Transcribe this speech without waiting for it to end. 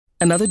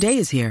Another day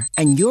is here,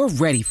 and you're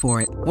ready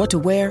for it. What to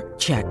wear?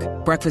 Check.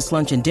 Breakfast,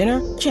 lunch, and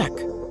dinner? Check.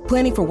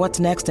 Planning for what's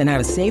next and how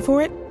to save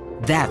for it?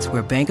 That's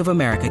where Bank of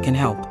America can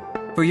help.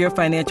 For your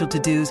financial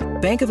to-dos,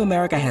 Bank of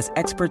America has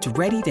experts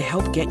ready to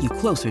help get you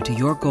closer to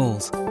your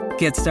goals.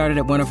 Get started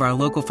at one of our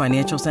local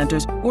financial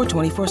centers or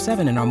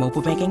 24/7 in our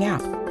mobile banking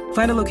app.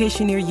 Find a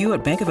location near you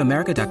at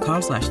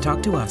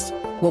bankofamerica.com/talktous.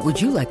 What would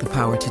you like the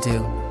power to do?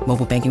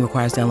 Mobile banking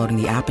requires downloading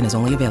the app and is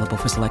only available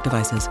for select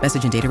devices.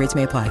 Message and data rates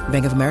may apply.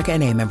 Bank of America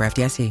N.A., member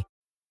FDIC.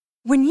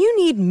 When you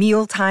need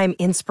mealtime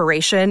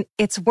inspiration,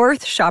 it's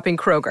worth shopping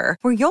Kroger,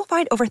 where you'll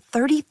find over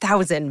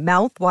 30,000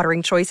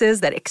 mouth-watering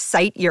choices that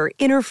excite your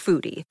inner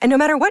foodie. And no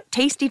matter what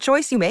tasty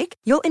choice you make,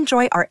 you'll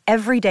enjoy our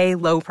everyday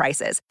low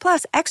prices,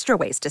 plus extra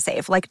ways to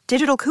save, like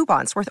digital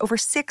coupons worth over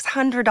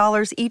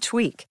 $600 each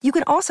week. You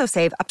can also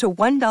save up to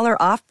 $1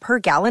 off per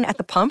gallon at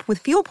the pump with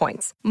fuel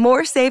points.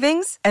 More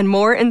savings and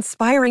more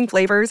inspiring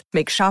flavors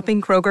make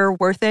shopping Kroger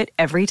worth it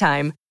every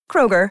time.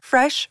 Kroger,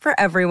 fresh for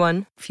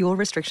everyone. Fuel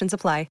restrictions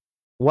apply.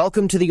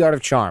 Welcome to The Art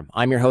of Charm.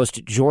 I'm your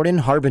host, Jordan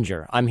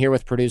Harbinger. I'm here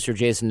with producer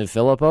Jason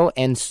DeFilippo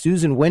and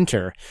Susan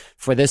Winter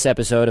for this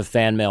episode of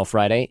Fan Mail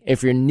Friday.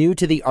 If you're new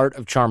to the Art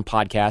of Charm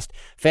podcast,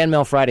 Fan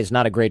Mail Friday is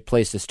not a great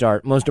place to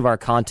start. Most of our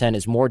content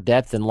is more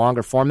depth and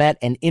longer format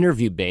and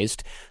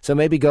interview-based, so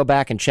maybe go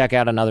back and check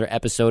out another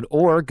episode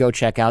or go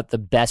check out the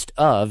best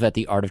of at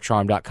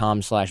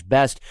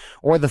theartofcharm.com/best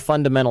or the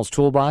fundamentals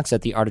toolbox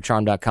at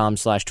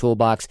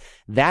theartofcharm.com/toolbox.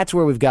 That's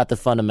where we've got the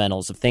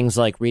fundamentals of things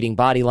like reading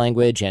body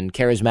language and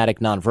charismatic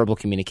nonverbal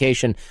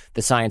communication,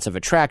 the science of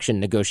attraction,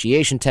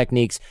 negotiation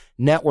techniques,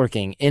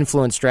 networking,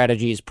 influence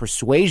strategies,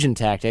 persuasion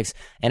tactics,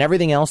 and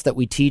everything else that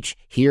we teach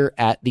here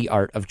at The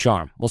Art of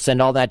Charm. We'll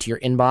send all that to your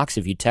inbox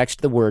if you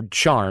text the word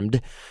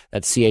CHARMED,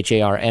 that's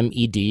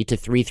CHARMED, to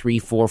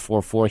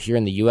 33444 here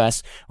in the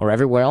U.S. or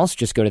everywhere else.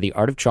 Just go to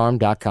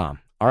theartofcharm.com.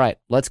 All right,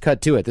 let's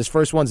cut to it. This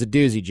first one's a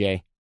doozy,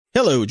 Jay.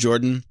 Hello,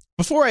 Jordan.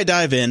 Before I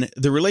dive in,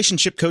 the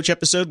Relationship Coach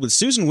episode with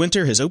Susan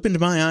Winter has opened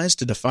my eyes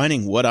to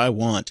defining what I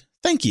want.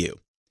 Thank you.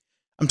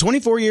 I'm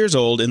 24 years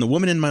old, and the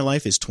woman in my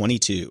life is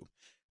 22.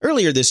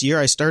 Earlier this year,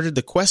 I started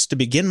the quest to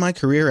begin my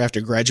career after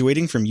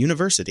graduating from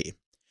university.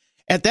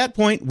 At that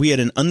point, we had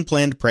an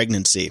unplanned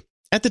pregnancy.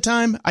 At the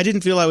time, I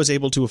didn't feel I was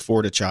able to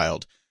afford a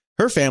child.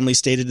 Her family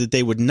stated that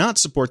they would not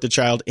support the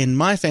child, and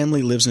my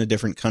family lives in a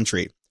different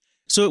country,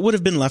 so it would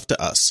have been left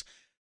to us.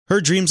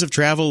 Her dreams of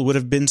travel would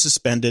have been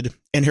suspended,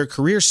 and her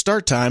career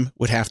start time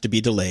would have to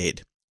be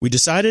delayed. We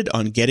decided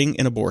on getting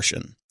an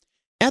abortion.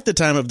 At the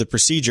time of the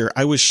procedure,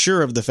 I was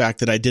sure of the fact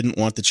that I didn't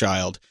want the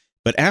child,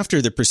 but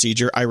after the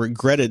procedure, I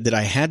regretted that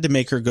I had to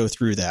make her go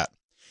through that.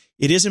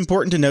 It is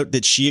important to note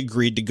that she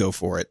agreed to go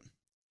for it.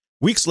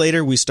 Weeks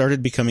later, we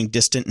started becoming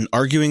distant and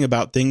arguing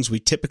about things we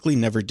typically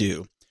never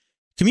do.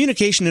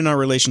 Communication in our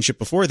relationship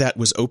before that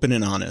was open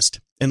and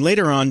honest, and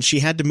later on, she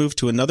had to move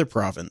to another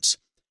province.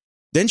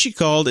 Then she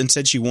called and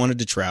said she wanted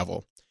to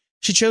travel.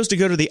 She chose to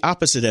go to the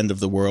opposite end of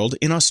the world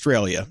in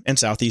Australia and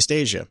Southeast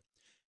Asia.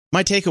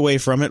 My takeaway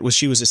from it was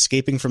she was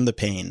escaping from the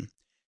pain.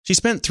 She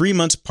spent 3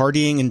 months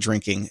partying and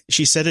drinking.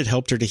 She said it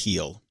helped her to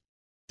heal.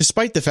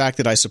 Despite the fact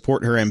that I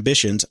support her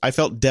ambitions, I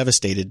felt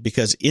devastated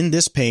because in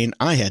this pain,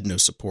 I had no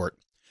support.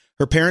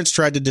 Her parents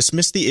tried to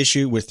dismiss the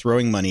issue with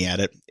throwing money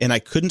at it, and I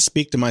couldn't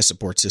speak to my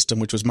support system,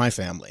 which was my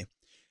family.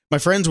 My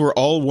friends were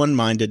all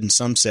one-minded, and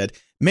some said,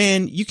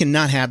 "Man, you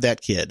cannot have that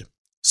kid."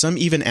 Some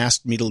even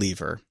asked me to leave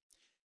her.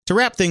 To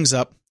wrap things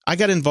up, I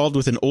got involved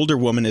with an older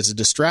woman as a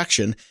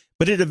distraction,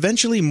 but it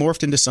eventually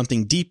morphed into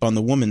something deep on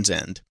the woman's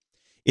end.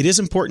 It is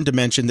important to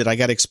mention that I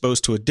got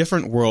exposed to a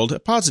different world, a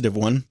positive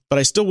one, but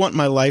I still want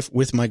my life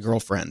with my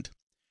girlfriend.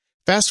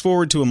 Fast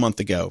forward to a month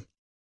ago.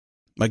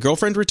 My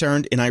girlfriend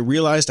returned, and I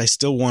realized I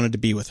still wanted to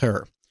be with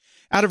her.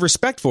 Out of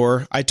respect for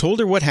her, I told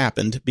her what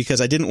happened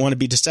because I didn't want to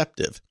be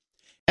deceptive.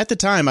 At the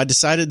time, I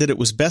decided that it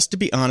was best to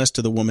be honest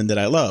to the woman that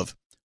I love.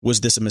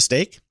 Was this a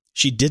mistake?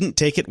 She didn't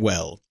take it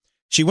well.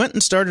 She went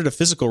and started a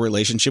physical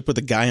relationship with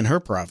a guy in her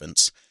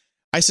province.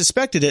 I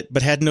suspected it,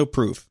 but had no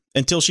proof,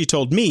 until she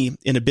told me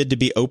in a bid to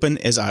be open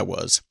as I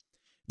was.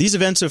 These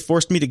events have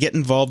forced me to get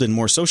involved in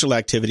more social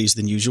activities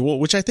than usual,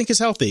 which I think is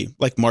healthy,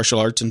 like martial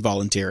arts and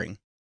volunteering.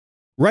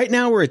 Right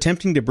now, we're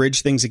attempting to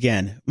bridge things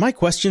again. My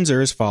questions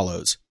are as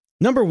follows.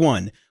 Number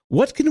 1,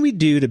 what can we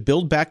do to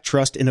build back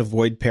trust and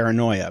avoid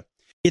paranoia?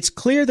 It's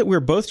clear that we're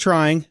both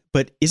trying,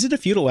 but is it a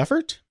futile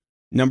effort?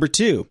 Number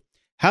 2,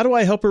 how do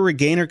I help her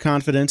regain her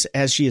confidence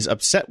as she is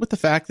upset with the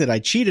fact that I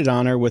cheated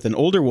on her with an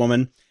older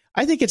woman?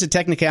 I think it's a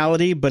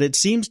technicality, but it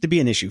seems to be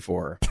an issue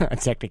for her. A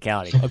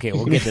technicality. Okay,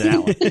 we'll get to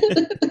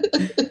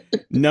that one.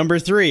 Number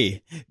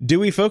 3, do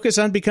we focus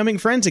on becoming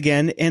friends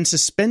again and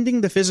suspending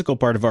the physical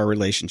part of our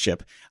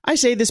relationship? I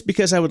say this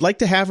because I would like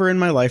to have her in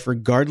my life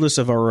regardless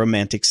of our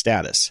romantic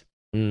status.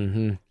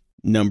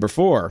 Number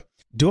 4,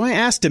 do I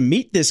ask to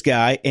meet this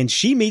guy and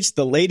she meets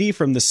the lady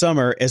from the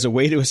summer as a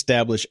way to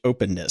establish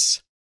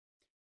openness?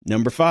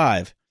 Number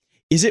 5,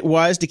 is it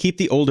wise to keep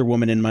the older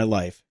woman in my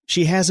life?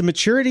 She has a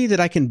maturity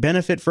that I can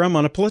benefit from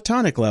on a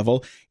platonic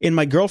level, and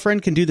my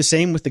girlfriend can do the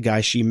same with the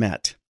guy she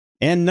met.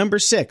 And number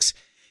 6,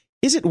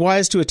 Is it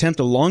wise to attempt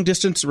a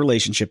long-distance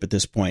relationship at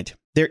this point?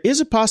 There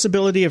is a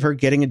possibility of her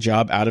getting a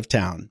job out of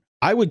town.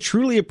 I would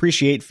truly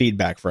appreciate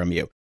feedback from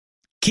you.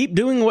 Keep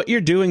doing what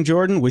you're doing,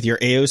 Jordan, with your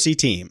AOC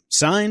team.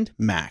 Signed,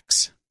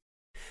 Max.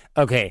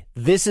 Okay,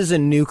 this is a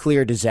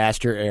nuclear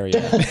disaster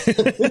area.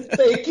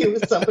 Thank you.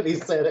 Somebody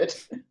said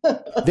it.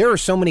 There are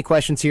so many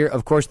questions here.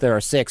 Of course, there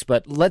are 6,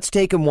 but let's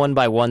take them one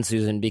by one,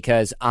 Susan,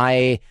 because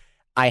I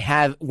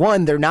have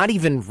one. They're not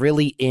even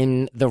really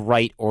in the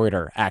right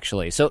order,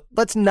 actually. So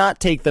let's not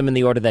take them in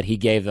the order that he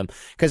gave them,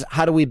 because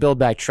how do we build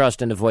back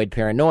trust and avoid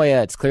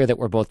paranoia? It's clear that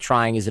we're both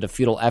trying. Is it a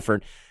futile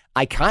effort?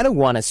 I kind of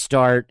want to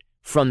start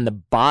from the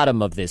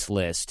bottom of this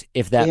list,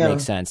 if that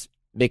makes sense,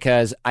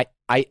 because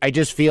I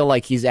just feel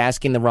like he's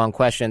asking the wrong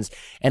questions,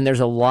 and there's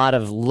a lot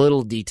of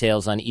little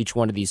details on each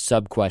one of these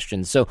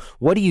sub-questions. So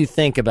what do you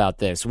think about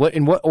this?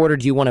 In what order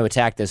do you want to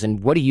attack this,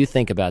 and what do you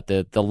think about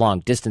the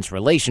long-distance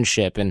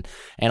relationship and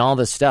all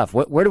this stuff?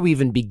 Where do we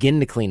even begin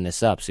to clean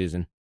this up,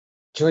 Susan?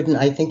 Jordan,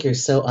 I think you're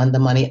so on the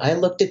money. I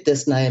looked at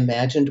this and I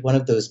imagined one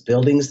of those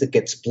buildings that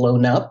gets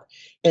blown up,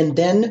 and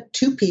then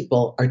 2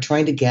 people are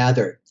trying to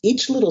gather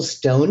each little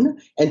stone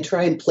and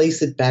try and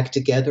place it back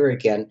together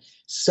again.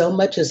 So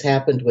much has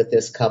happened with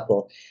this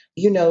couple.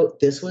 You know,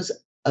 this was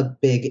a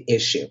big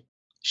issue.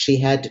 She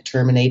had to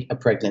terminate a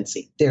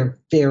pregnancy. They're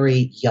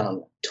very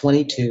young,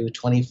 22,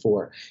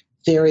 24,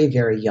 very,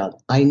 very young.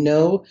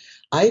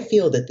 I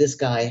feel that this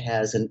guy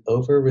has an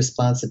over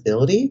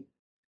responsibility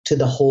to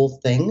the whole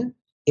thing.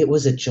 It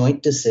was a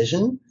joint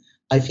decision.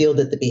 I feel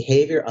that the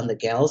behavior on the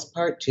gal's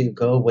part to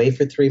go away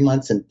for 3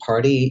 months and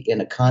party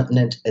in a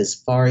continent as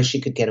far as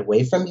she could get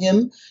away from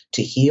him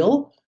to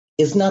heal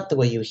is not the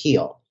way you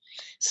heal.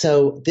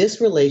 So this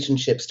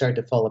relationship started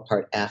to fall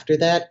apart after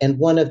that. And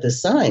one of the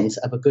signs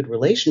of a good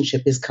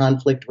relationship is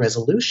conflict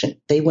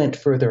resolution. They went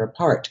further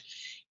apart,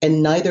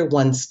 and neither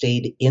one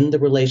stayed in the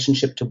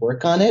relationship to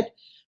work on it.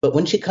 But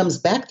when she comes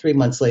back 3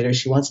 months later,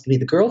 she wants to be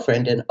the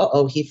girlfriend, and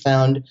he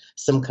found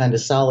some kind of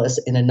solace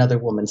in another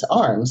woman's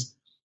arms.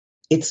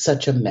 It's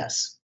such a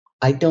mess.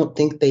 I don't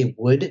think they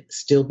would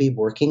still be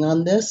working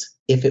on this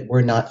if it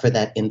were not for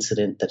that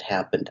incident that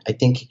happened. I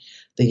think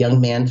the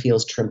young man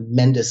feels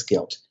tremendous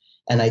guilt.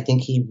 And I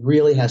think he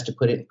really has to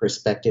put it in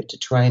perspective to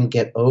try and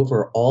get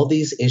over all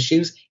these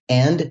issues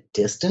and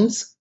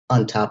distance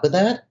on top of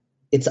that.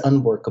 It's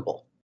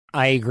unworkable.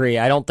 I agree.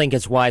 I don't think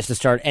it's wise to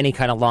start any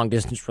kind of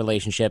long-distance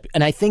relationship.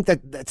 And I think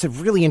that's a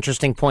really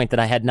interesting point that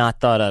I had not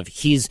thought of.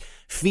 He's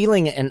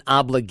feeling an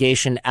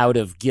obligation out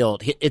of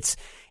guilt.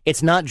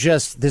 It's not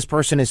just this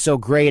person is so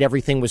great,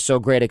 everything was so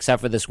great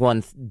except for this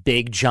one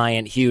big,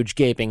 giant, huge,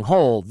 gaping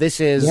hole. This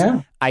is,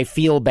 I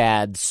feel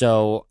bad,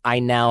 so I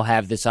now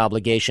have this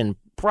obligation,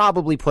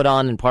 probably put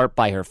on in part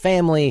by her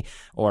family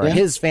or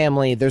his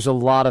family. There's a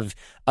lot of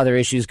other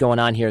issues going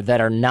on here that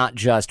are not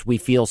just we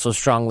feel so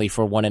strongly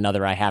for one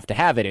another, I have to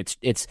have it.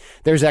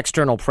 There's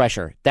external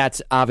pressure.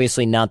 That's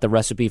obviously not the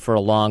recipe for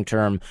a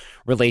long-term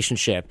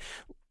relationship.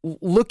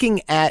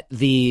 Looking at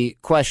the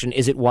question,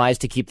 is it wise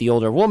to keep the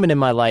older woman in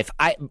my life?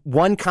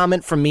 One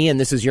comment from me, and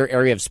this is your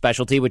area of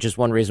specialty, which is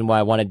one reason why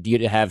I wanted you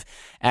to have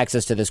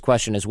access to this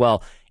question as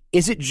well.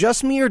 Is it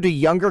just me, or do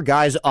younger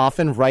guys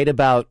often write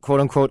about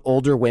quote-unquote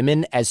older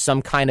women as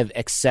some kind of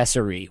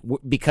accessory?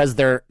 Because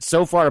they're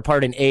so far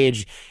apart in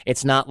age,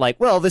 it's not like,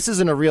 well, this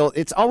isn't a real,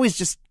 it's always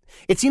just,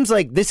 it seems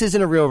like this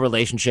isn't a real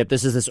relationship.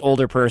 This is this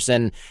older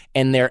person,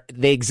 and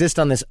they exist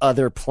on this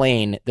other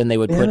plane than they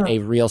would put a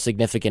real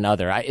significant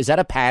other. Is that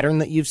a pattern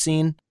that you've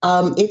seen?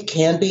 It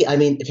can be. I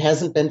mean, it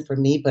hasn't been for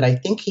me, but I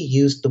think he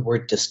used the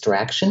word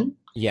distraction.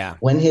 Yeah.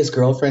 When his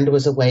girlfriend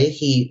was away,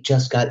 he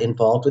just got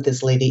involved with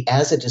this lady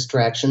as a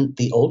distraction.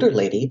 The older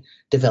lady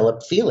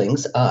developed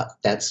feelings.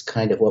 That's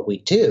kind of what we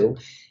do.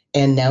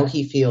 And now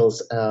he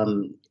feels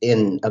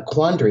in a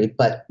quandary.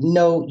 But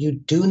no, you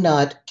do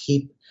not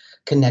keep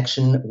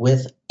connection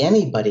with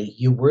anybody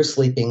you were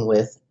sleeping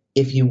with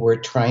if you were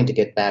trying to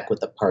get back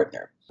with a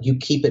partner. You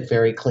keep it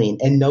very clean.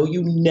 And no,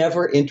 you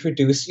never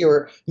introduce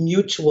your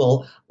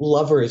mutual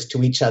lovers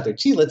to each other.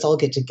 Gee, let's all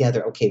get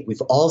together. Okay,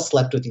 we've all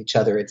slept with each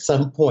other at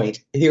some point.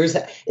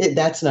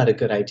 That's not a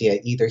good idea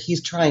either.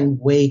 He's trying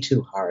way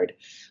too hard.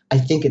 I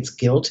think it's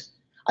guilt.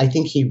 I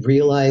think he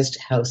realized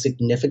how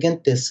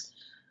significant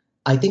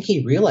I think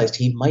he realized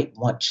he might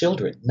want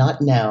children,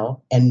 not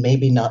now, and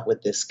maybe not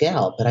with this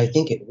gal, but I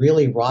think it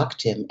really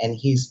rocked him, and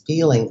he's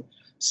feeling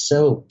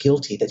so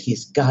guilty that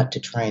he's got to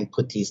try and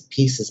put these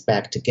pieces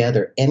back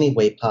together any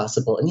way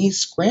possible. And he's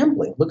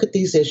scrambling. Look at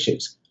these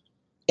issues.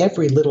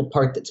 Every little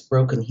part that's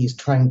broken, he's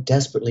trying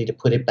desperately to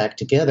put it back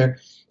together,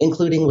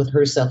 including with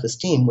her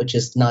self-esteem, which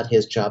is not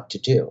his job to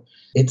do.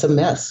 It's a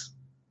mess.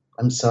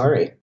 I'm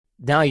sorry.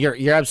 No,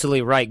 you're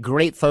absolutely right.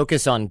 Great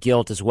focus on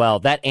guilt as well.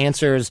 That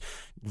answers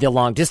the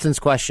long distance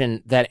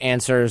question. That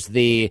answers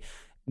the,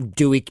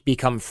 do we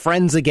become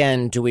friends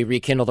again? Do we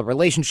rekindle the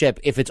relationship?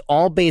 If it's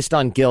all based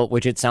on guilt,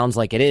 which it sounds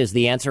like it is,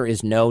 the answer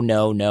is no,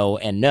 no, no,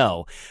 and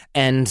no.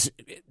 And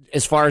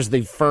as far as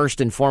the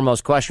first and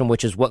foremost question,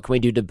 which is what can we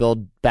do to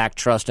build back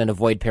trust and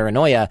avoid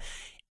paranoia?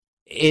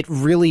 it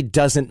really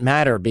doesn't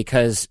matter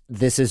because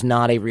this is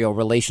not a real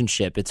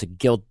relationship. It's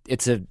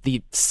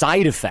the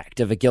side effect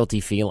of a guilty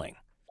feeling.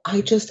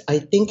 I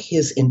think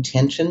his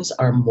intentions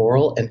are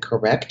moral and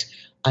correct.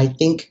 I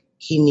think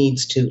he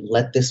needs to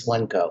let this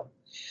one go.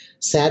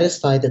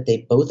 Satisfied that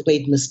they both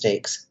made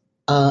mistakes.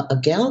 A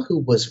gal who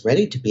was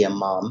ready to be a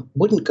mom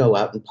wouldn't go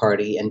out and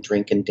party and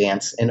drink and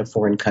dance in a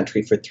foreign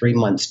country for 3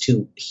 months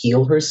to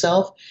heal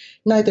herself.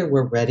 Neither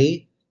were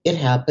ready. It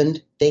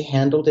happened. They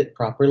handled it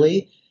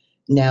properly.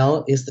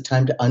 Now is the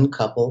time to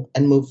uncouple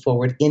and move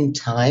forward in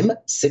time.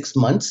 6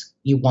 months,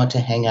 you want to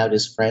hang out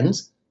as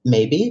friends?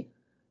 Maybe.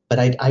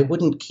 But I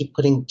wouldn't keep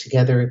putting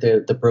together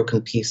the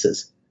broken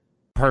pieces.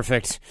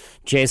 Perfect.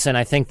 Jason,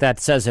 I think that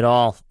says it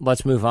all.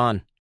 Let's move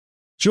on.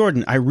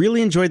 Jordan, I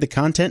really enjoyed the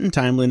content and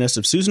timeliness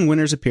of Susan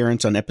Winter's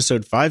appearance on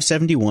episode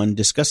 571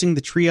 discussing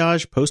the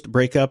triage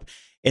post-breakup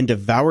and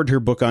devoured her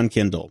book on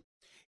Kindle.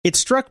 It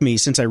struck me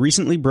since I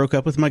recently broke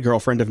up with my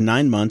girlfriend of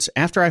 9 months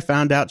after I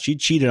found out she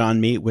cheated on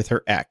me with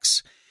her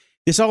ex.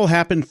 This all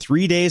happened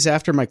 3 days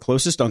after my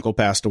closest uncle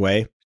passed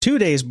away, 2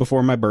 days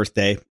before my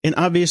birthday, and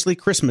obviously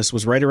Christmas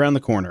was right around the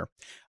corner.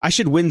 I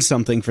should win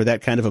something for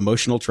that kind of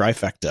emotional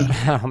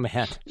trifecta. Oh,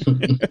 man.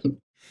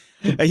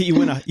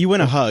 You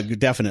win a hug,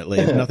 definitely,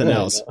 if nothing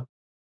else.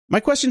 My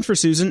question for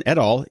Susan et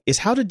al. Is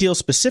how to deal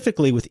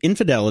specifically with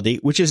infidelity,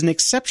 which is an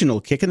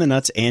exceptional kick in the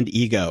nuts and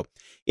ego.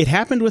 It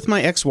happened with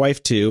my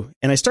ex-wife too,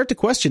 and I start to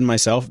question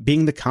myself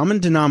being the common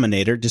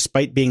denominator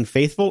despite being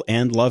faithful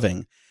and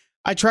loving.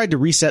 I tried to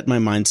reset my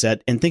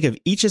mindset and think of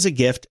each as a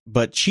gift,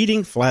 but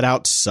cheating flat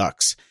out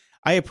sucks.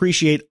 I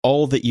appreciate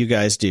all that you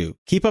guys do.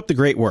 Keep up the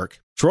great work.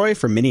 Troy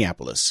from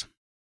Minneapolis.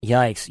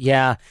 Yikes.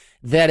 Yeah,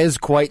 that is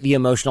quite the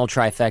emotional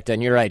trifecta.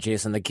 And you're right,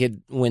 Jason. The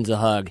kid wins a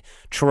hug.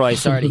 Troy,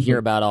 sorry to hear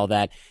about all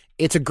that.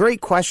 It's a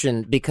great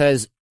question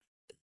because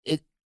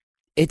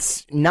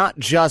it's not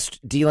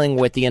just dealing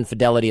with the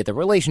infidelity at the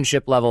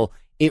relationship level.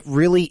 It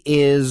really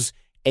is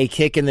a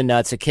kick in the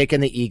nuts, a kick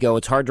in the ego.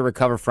 It's hard to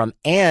recover from.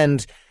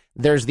 And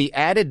there's the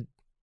added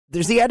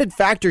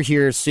factor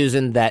here,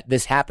 Susan, that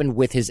this happened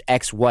with his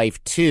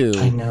ex-wife too.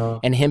 I know.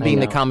 And him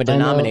being the common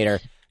denominator.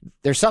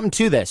 There's something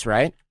to this,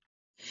 right?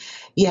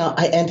 Yeah,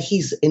 and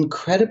he's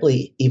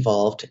incredibly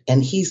evolved,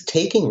 and he's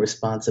taking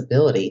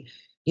responsibility.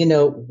 You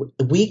know,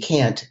 we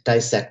can't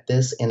dissect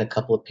this in a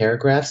couple of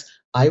paragraphs.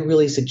 I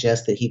really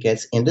suggest that he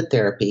gets into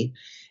therapy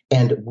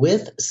and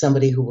with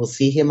somebody who will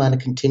see him on a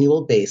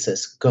continual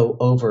basis, go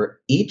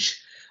over each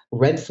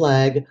red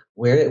flag,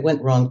 where it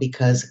went wrong,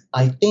 because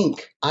I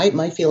think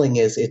my feeling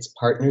is it's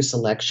partner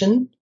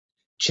selection,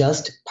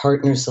 just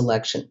partner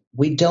selection.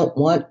 We don't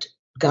want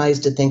guys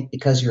to think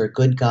because you're a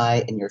good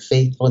guy and you're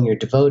faithful and you're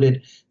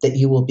devoted that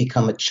you will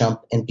become a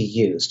chump and be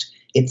used.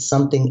 It's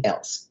something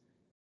else.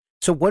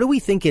 So what do we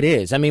think it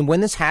is? I mean,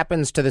 when this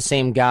happens to the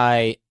same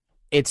guy,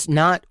 it's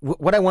not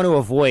what I want to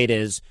avoid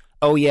is,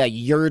 oh yeah,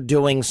 you're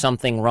doing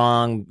something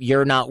wrong.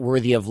 You're not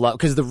worthy of love.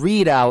 Because the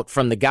readout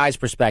from the guy's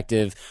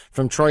perspective,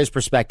 from Troy's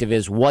perspective,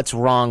 is what's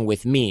wrong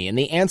with me? And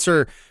the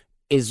answer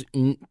is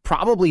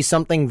probably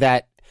something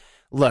that,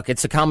 look,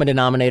 it's a common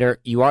denominator.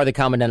 You are the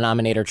common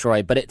denominator,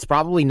 Troy, but it's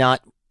probably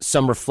not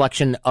some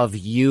reflection of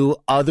you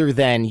other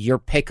than your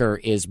picker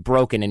is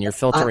broken and you're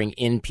filtering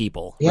in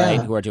people, right,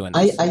 who are doing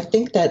this. I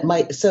think that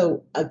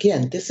so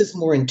again, this is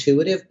more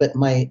intuitive, but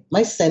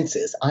my sense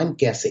is, I'm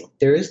guessing,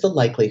 there is the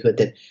likelihood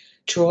that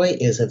Troy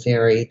is a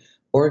very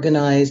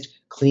organized,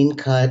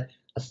 clean-cut,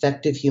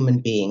 effective human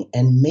being,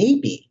 and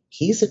maybe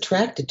he's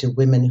attracted to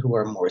women who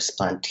are more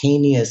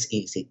spontaneous,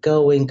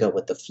 easygoing, go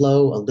with the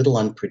flow, a little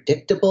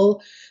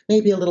unpredictable,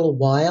 maybe a little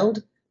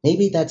wild.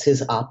 Maybe that's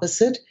his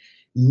opposite.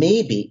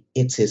 Maybe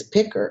it's his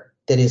picker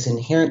that is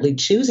inherently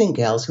choosing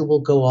gals who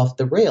will go off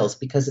the rails,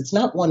 because it's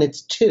not one,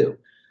 it's two.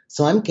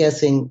 So I'm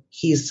guessing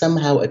he's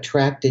somehow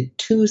attracted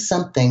to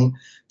something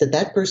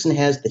that person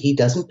has that he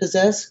doesn't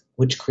possess,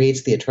 which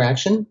creates the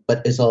attraction,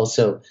 but is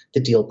also the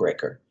deal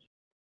breaker.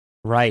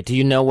 Right. Do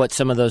you know what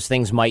some of those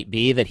things might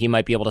be that he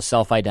might be able to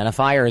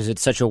self-identify, or is it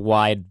such a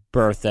wide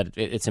berth that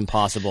it's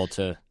impossible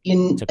to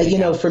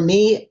pick out? For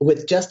me,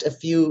 with just a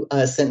few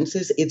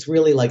sentences, it's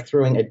really like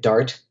throwing a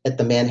dart at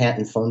the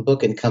Manhattan phone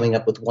book and coming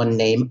up with one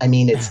name. I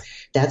mean,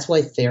 that's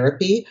why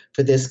therapy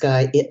for this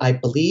guy, I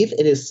believe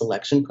it is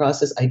selection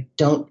process. I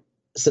don't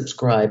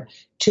subscribe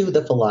to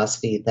the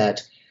philosophy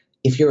that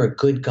if you're a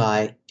good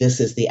guy, this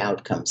is the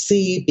outcome.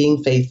 See,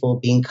 being faithful,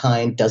 being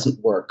kind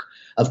doesn't work.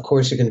 Of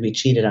course, you're going to be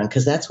cheated on,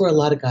 because that's where a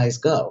lot of guys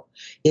go.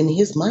 In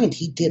his mind,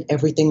 he did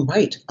everything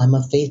right. I'm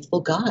a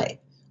faithful guy.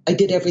 I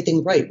did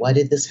everything right. Why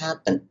did this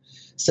happen?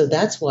 So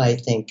that's why I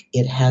think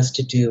it has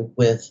to do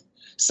with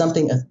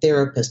something a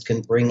therapist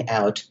can bring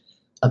out,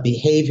 a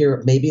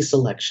behavior, maybe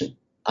selection.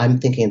 I'm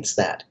thinking it's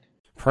that.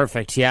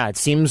 Perfect. Yeah, it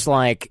seems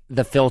like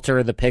the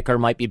filter, the picker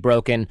might be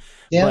broken.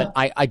 Yeah. But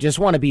I just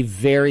want to be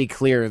very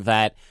clear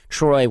that,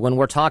 Troy, when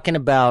we're talking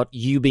about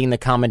you being the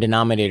common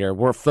denominator,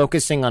 we're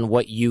focusing on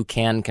what you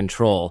can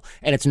control.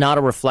 And it's not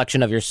a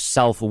reflection of your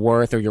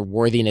self-worth or your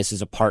worthiness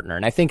as a partner.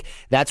 And I think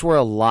that's where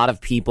a lot of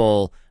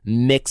people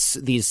mix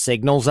these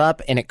signals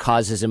up, and it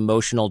causes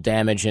emotional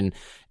damage in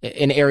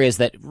areas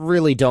that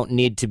really don't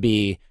need to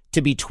be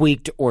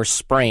tweaked or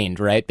sprained,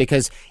 right?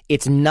 Because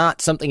it's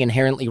not something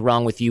inherently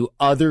wrong with you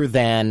other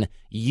than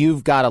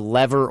you've got a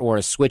lever or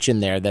a switch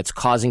in there that's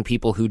causing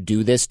people who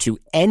do this to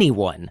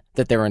anyone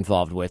that they're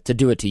involved with to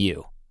do it to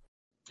you.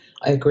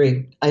 I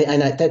agree.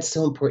 That's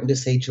so important to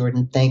say,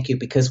 Jordan. Thank you,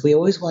 because we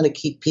always want to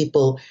keep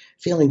people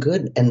feeling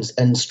good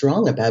and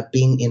strong about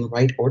being in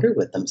right order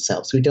with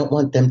themselves. We don't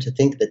want them to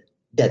think that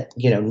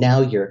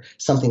now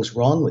something's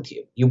wrong with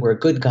you. You were a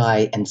good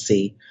guy and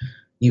see,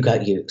 you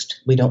got used.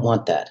 We don't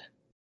want that.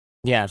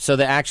 Yeah, so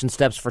the action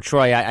steps for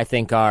Troy, I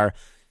think, are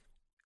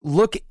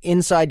look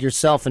inside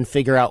yourself and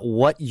figure out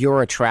what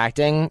you're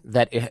attracting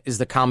that is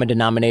the common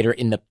denominator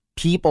in the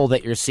people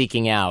that you're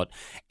seeking out,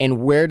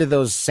 and where do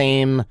those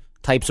same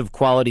types of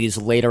qualities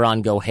later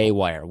on go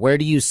haywire? Where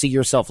do you see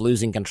yourself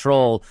losing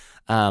control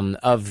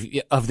of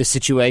the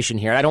situation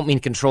here? I don't mean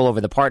control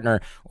over the partner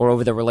or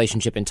over the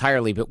relationship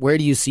entirely, but where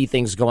do you see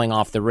things going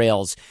off the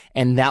rails?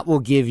 And that will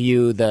give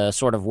you the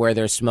sort of where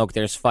there's smoke,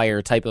 there's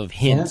fire type of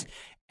hint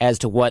as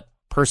to what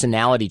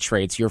personality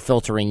traits you're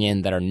filtering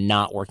in that are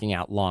not working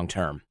out long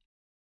term.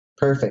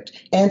 Perfect.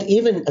 And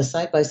even a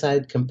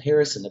side-by-side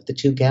comparison of the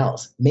two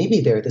gals.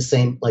 Maybe they're the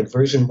same, like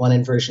version 1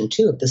 and version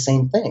 2 of the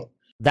same thing.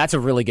 That's a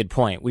really good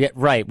point.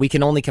 We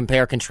can only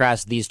compare,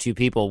 contrast these two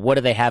people. What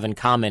do they have in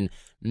common?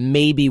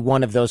 Maybe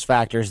one of those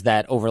factors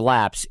that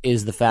overlaps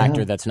is the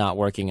factor that's not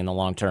working in the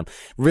long term.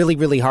 Really,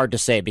 really hard to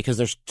say because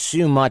there's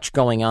too much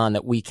going on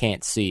that we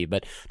can't see.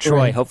 But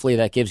Troy, hopefully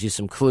that gives you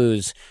some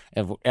clues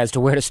as to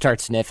where to start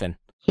sniffing.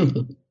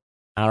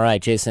 All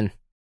right, Jason.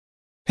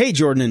 Hey,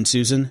 Jordan and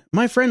Susan.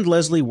 My friend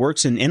Leslie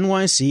works in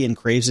NYC and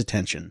craves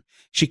attention.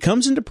 She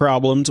comes into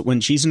problems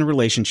when she's in a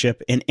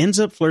relationship and ends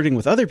up flirting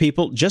with other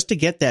people just to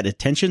get that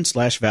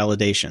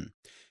attention/validation.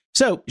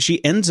 So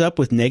she ends up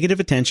with negative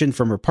attention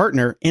from her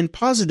partner and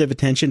positive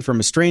attention from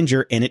a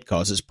stranger, and it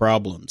causes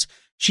problems.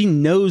 She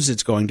knows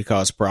it's going to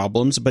cause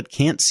problems, but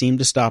can't seem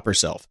to stop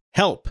herself.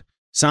 Help.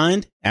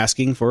 Signed,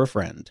 asking for a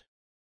friend.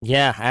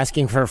 Yeah,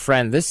 asking for a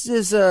friend. This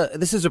is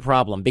a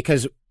problem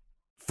because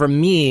for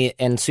me,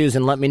 and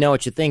Susan, let me know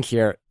what you think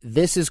here,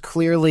 this is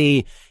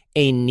clearly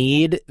a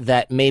need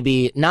that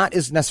maybe not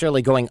is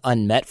necessarily going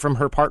unmet from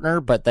her partner,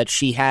 but that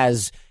she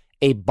has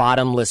a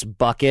bottomless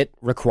bucket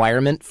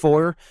requirement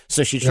for.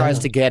 So she tries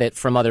to get it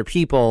from other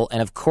people.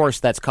 And of course,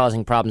 that's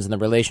causing problems in the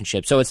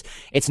relationship. So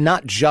it's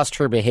not just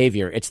her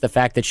behavior. It's the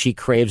fact that she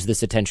craves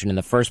this attention in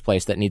the first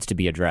place that needs to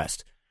be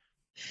addressed.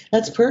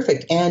 That's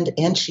perfect.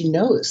 And she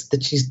knows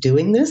that she's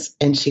doing this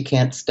and she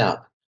can't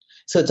stop.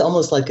 So it's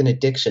almost like an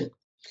addiction.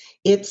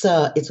 It's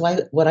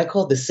what I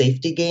call the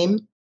safety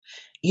game.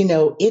 You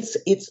know,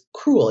 it's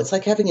cruel. It's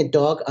like having a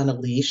dog on a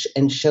leash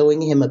and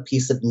showing him a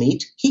piece of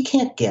meat. He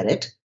can't get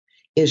it.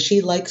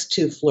 She likes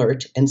to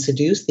flirt and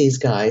seduce these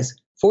guys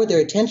for their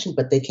attention,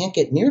 but they can't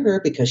get near her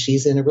because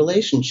she's in a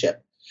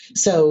relationship.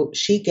 So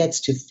she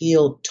gets to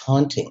feel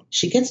taunting.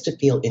 She gets to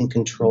feel in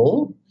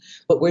control,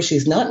 but where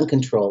she's not in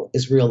control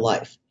is real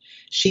life.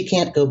 She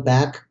can't go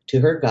back to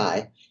her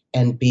guy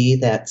and be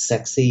that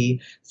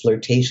sexy,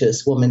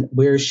 flirtatious woman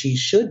where she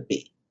should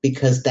be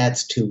because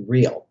that's too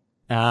real.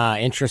 Ah,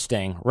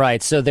 interesting.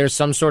 Right. So there's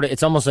some sort of,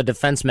 it's almost a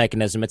defense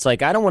mechanism. It's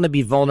like, I don't want to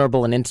be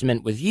vulnerable and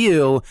intimate with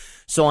you,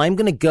 so I'm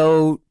going to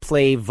go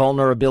play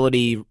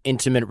vulnerability,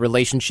 intimate,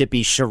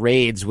 relationship-y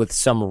charades with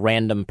some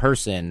random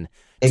person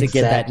to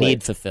get that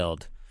need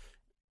fulfilled.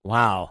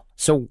 Wow.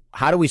 So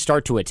how do we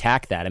start to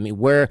attack that? I mean,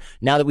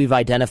 now that we've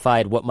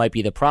identified what might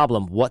be the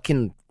problem, what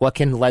can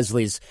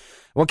Leslie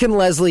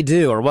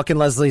do, or what can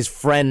Leslie's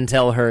friend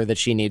tell her that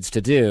she needs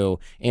to do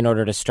in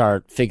order to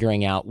start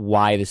figuring out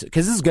why this,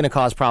 because this is going to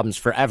cause problems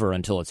forever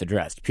until it's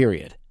addressed,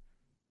 period.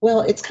 Well,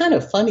 it's kind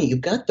of funny.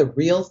 You've got the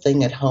real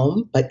thing at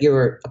home, but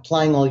you're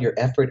applying all your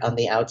effort on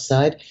the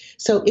outside.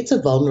 So it's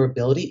a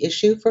vulnerability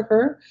issue for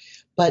her,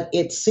 but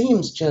it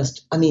seems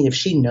if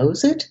she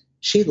knows it,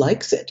 she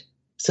likes it.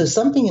 So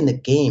something in the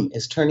game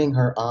is turning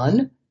her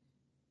on.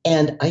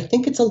 And I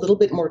think it's a little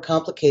bit more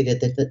complicated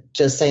than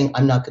just saying,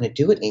 I'm not going to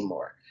do it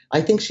anymore.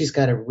 I think she's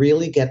got to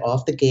really get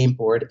off the game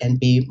board and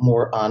be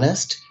more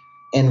honest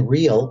and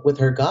real with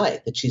her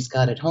guy that she's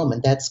got at home.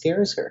 And that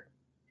scares her.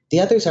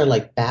 The others are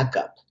like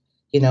backup.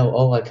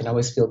 I can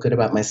always feel good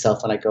about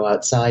myself when I go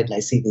outside and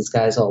I see these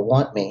guys all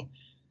want me.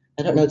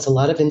 I don't know. It's a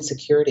lot of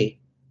insecurity,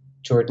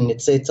 Jordan.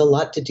 It's a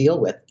lot to deal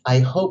with. I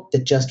hope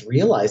that just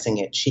realizing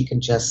it, she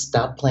can just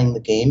stop playing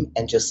the game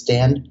and just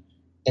stand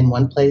in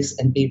one place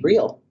and be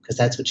real, because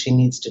that's what she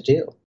needs to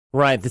do.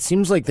 Right. It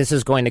seems like this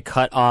is going to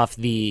cut off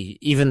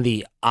even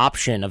the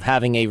option of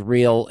having a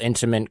real,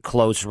 intimate,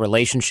 close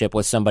relationship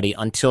with somebody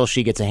until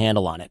she gets a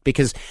handle on it.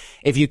 Because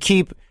if you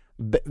keep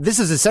this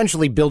is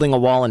essentially building a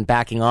wall and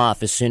backing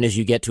off as soon as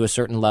you get to a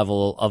certain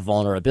level of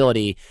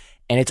vulnerability,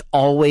 and it's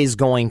always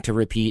going to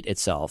repeat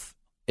itself.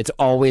 It's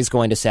always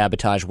going to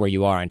sabotage where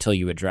you are until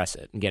you address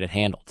it and get it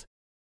handled.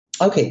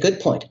 Okay, good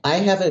point. I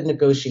have a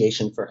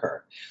negotiation for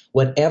her.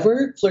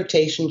 Whatever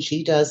flirtation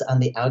she does on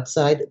the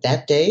outside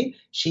that day,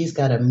 she's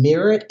got to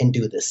mirror it and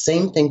do the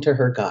same thing to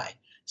her guy.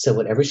 So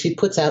whatever she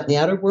puts out in the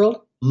outer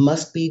world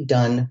must be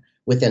done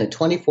within a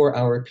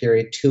 24-hour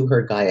period to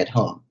her guy at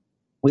home.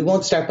 We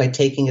won't start by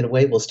taking it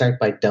away. We'll start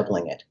by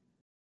doubling it.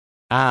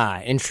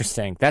 Ah,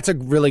 interesting. That's a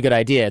really good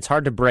idea. It's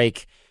hard to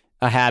break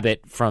a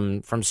habit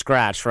from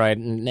scratch, right?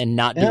 And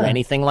not do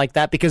anything like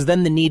that, because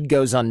then the need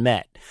goes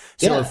unmet.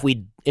 So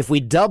if we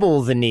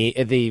double the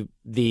need,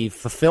 the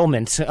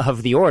fulfillment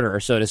of the order,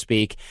 so to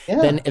speak,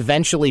 then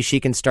eventually she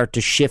can start to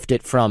shift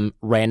it from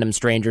random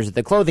strangers at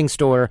the clothing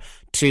store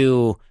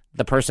to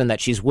the person that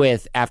she's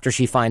with after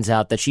she finds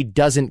out that she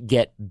doesn't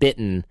get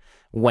bitten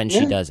when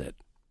she does it.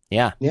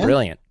 Yeah,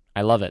 brilliant.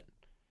 I love it.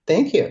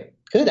 Thank you.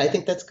 Good. I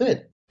think that's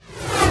good.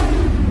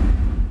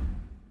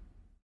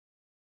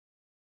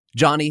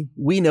 Johnny,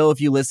 we know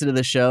if you listen to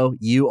the show,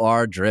 you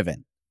are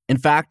driven. In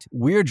fact,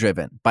 we're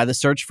driven by the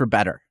search for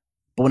better.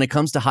 But when it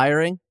comes to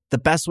hiring, the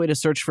best way to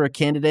search for a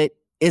candidate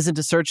isn't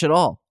to search at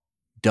all.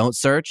 Don't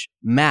search,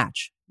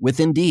 match with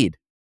Indeed.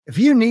 If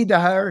you need to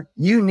hire,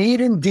 you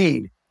need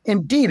Indeed.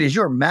 Indeed is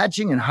your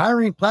matching and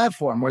hiring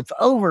platform with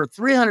over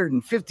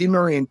 350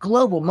 million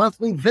global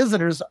monthly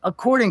visitors,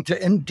 according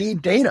to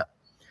Indeed data,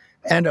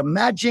 and a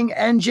matching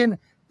engine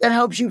that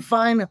helps you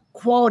find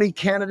quality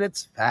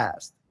candidates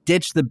fast.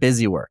 Ditch the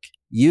busy work.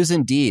 Use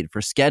Indeed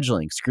for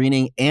scheduling,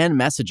 screening, and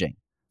messaging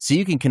so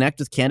you can connect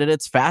with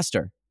candidates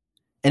faster.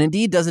 And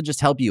Indeed doesn't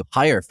just help you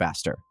hire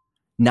faster.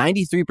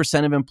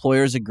 93% of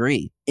employers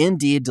agree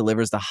Indeed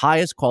delivers the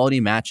highest quality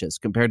matches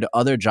compared to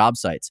other job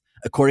sites,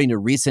 according to a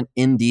recent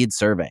Indeed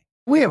survey.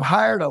 We have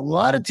hired a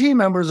lot of team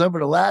members over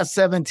the last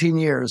 17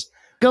 years.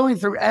 Going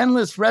through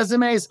endless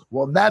resumes,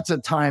 well, that's a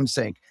time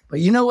sink. But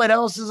you know what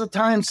else is a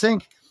time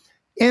sink?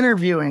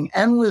 Interviewing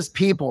endless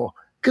people,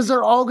 because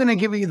they're all going to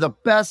give you the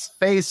best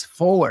face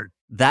forward.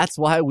 That's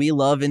why we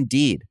love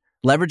Indeed,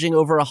 leveraging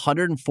over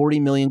 140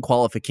 million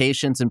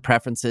qualifications and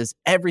preferences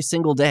every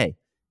single day.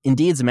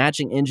 Indeed's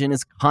matching engine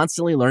is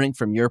constantly learning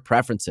from your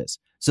preferences.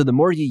 So the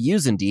more you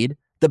use Indeed,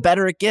 the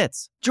better it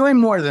gets. Join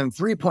more than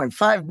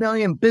 3.5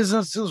 million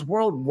businesses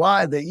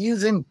worldwide that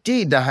use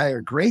Indeed to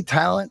hire great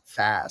talent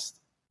fast.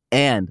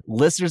 And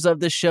listeners of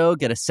this show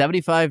get a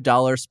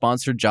 $75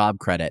 sponsored job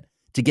credit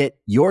to get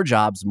your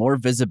jobs more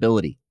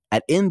visibility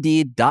at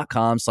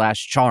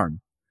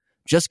Indeed.com/charm.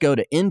 Just go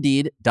to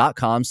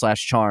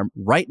Indeed.com/charm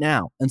right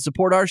now and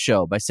support our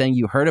show by saying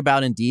you heard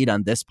about Indeed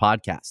on this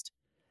podcast.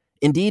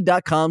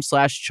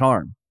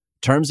 Indeed.com/charm.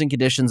 Terms and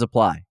conditions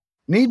apply.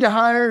 Need to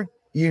hire?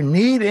 You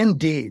need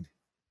Indeed.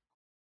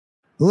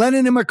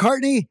 Lennon and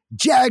McCartney,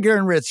 Jagger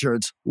and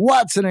Richards,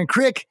 Watson and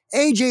Crick,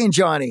 AJ and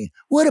Johnny.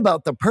 What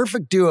about the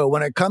perfect duo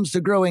when it comes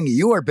to growing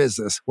your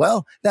business?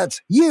 Well,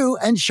 that's you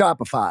and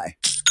Shopify.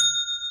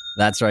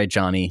 That's right,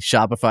 Johnny.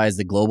 Shopify is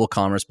the global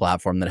commerce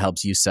platform that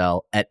helps you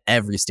sell at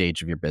every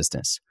stage of your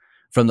business.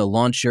 From the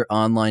launch your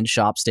online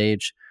shop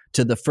stage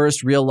to the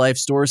first real life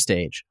store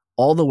stage,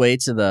 all the way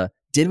to the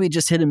did we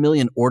just hit 1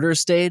 million orders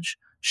stage?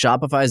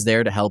 Shopify is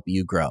there to help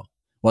you grow.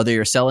 Whether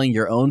you're selling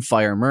your own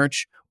fire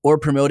merch or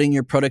promoting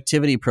your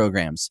productivity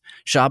programs,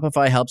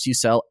 Shopify helps you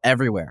sell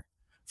everywhere.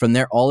 From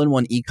their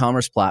all-in-one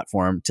e-commerce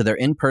platform to their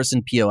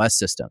in-person POS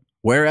system,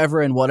 wherever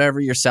and whatever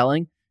you're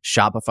selling,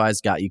 Shopify's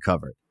got you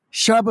covered.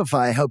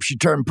 Shopify helps you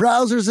turn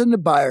browsers into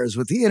buyers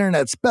with the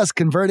internet's best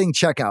converting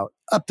checkout,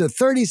 up to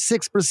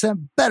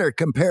 36% better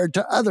compared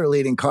to other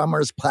leading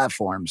commerce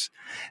platforms.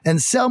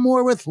 And sell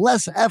more with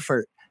less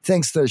effort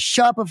thanks to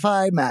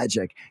Shopify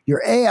Magic,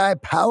 your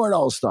AI-powered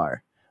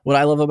all-star. What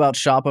I love about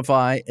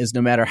Shopify is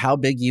no matter how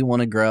big you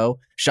want to grow,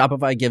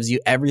 Shopify gives you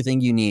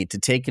everything you need to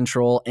take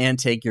control and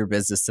take your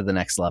business to the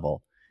next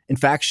level. In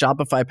fact,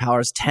 Shopify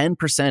powers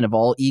 10% of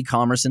all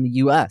e-commerce in the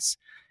U.S.,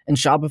 and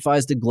Shopify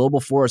is the global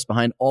force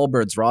behind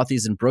Allbirds,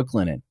 Rothy's, and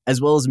Brooklinen, as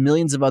well as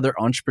millions of other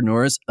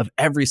entrepreneurs of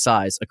every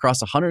size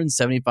across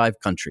 175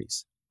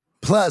 countries.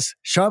 Plus,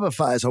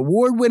 Shopify's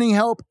award-winning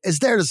help is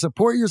there to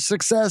support your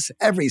success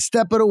every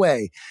step of the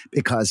way,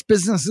 because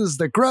businesses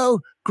that grow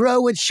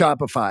with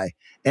Shopify.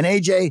 And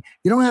AJ,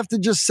 you don't have to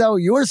just sell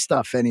your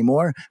stuff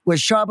anymore. With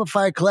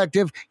Shopify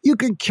Collective, you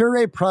can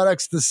curate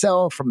products to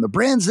sell from the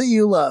brands that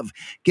you love,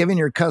 giving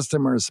your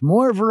customers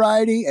more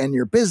variety and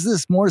your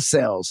business more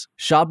sales.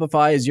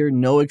 Shopify is your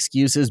no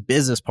excuses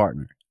business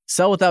partner.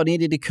 Sell without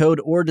needing to code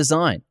or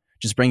design.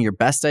 Just bring your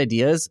best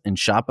ideas and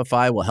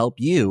Shopify will help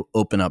you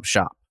open up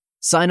shop.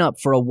 Sign up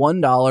for a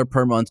 $1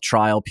 per month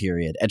trial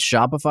period at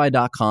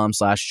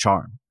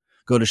shopify.com/charm.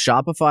 Go to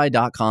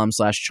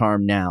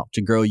shopify.com/charm now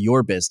to grow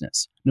your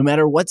business, no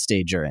matter what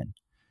stage you're in.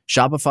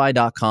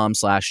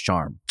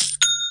 Shopify.com/charm.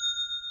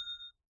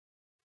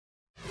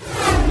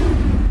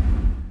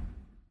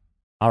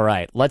 All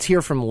right, let's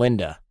hear from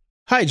Linda.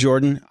 Hi,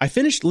 Jordan. I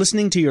finished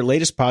listening to your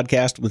latest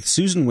podcast with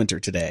Susan Winter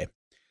today.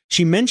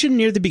 She mentioned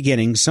near the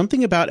beginning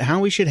something about how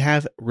we should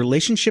have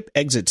relationship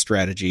exit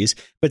strategies,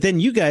 but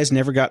then you guys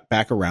never got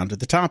back around to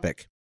the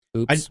topic.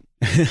 Oops.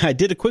 I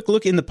did a quick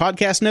look in the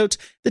podcast notes,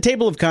 the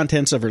table of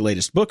contents of her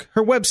latest book,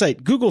 her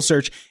website, Google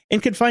search,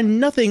 and could find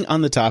nothing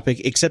on the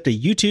topic except a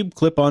YouTube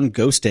clip on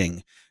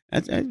ghosting.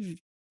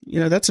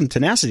 That's some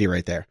tenacity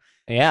right there.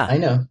 Yeah. I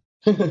know.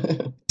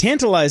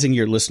 Tantalizing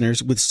your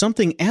listeners with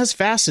something as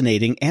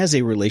fascinating as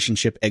a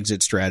relationship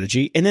exit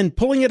strategy and then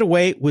pulling it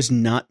away was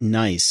not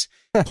nice.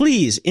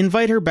 Please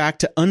invite her back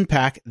to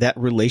unpack that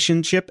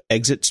relationship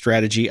exit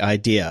strategy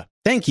idea.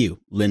 Thank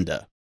you,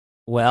 Linda.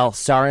 Well,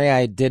 sorry,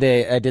 I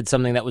did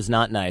something that was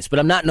not nice, but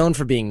I'm not known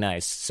for being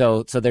nice.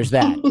 So there's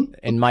that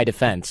in my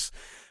defense.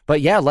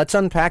 But yeah, let's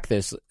unpack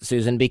this,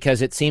 Susan,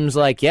 because it seems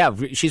like, yeah,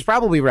 she's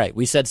probably right.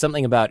 We said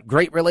something about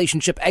great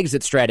relationship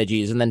exit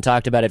strategies and then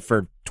talked about it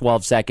for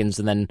 12 seconds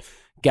and then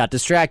got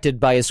distracted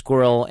by a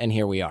squirrel, and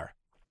here we are.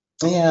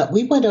 Yeah,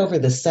 we went over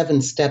the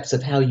 7 steps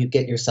of how you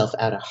get yourself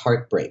out of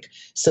heartbreak.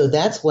 So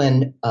that's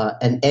when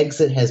an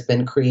exit has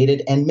been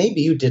created, and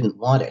maybe you didn't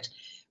want it.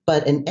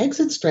 But an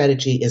exit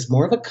strategy is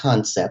more of a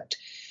concept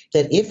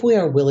that if we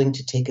are willing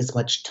to take as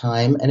much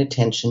time and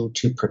attention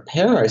to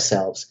prepare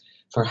ourselves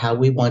for how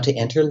we want to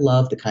enter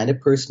love, the kind of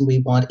person we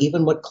want,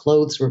 even what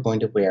clothes we're going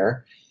to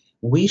wear,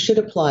 we should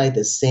apply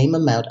the same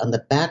amount on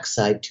the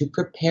backside to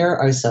prepare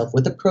ourselves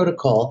with a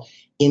protocol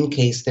in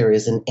case there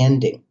is an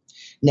ending.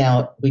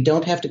 Now, we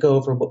don't have to go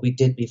over what we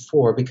did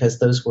before because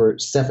those were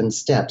 7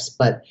 steps,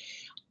 but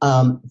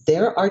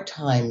there are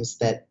times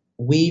that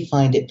we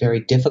find it very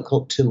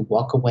difficult to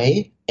walk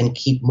away and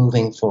keep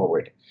moving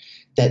forward.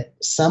 That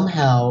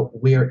somehow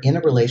we're in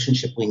a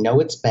relationship, we know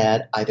it's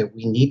bad, either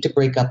we need to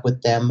break up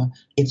with them,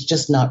 it's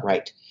just not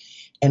right.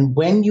 And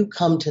when you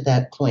come to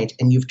that point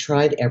and you've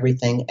tried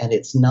everything and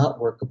it's not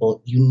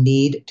workable, you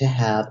need to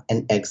have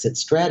an exit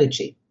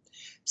strategy.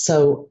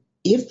 So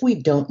if we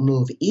don't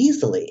move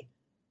easily,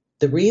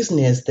 the reason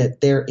is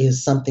that there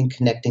is something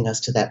connecting us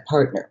to that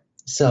partner.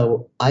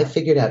 So I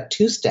figured out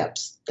 2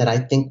 steps that I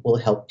think will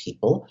help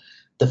people.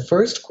 The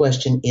first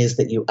question is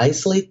that you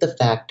isolate the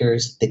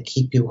factors that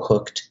keep you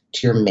hooked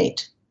to your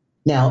mate.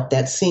 Now,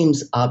 that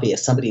seems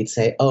obvious. Somebody would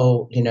say,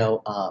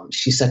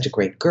 she's such a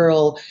great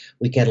girl.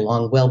 We get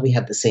along well. We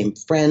have the same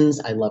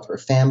friends. I love her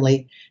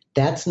family.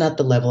 That's not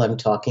the level I'm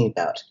talking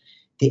about.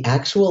 The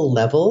actual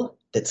level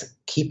that's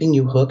keeping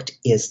you hooked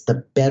is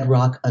the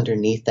bedrock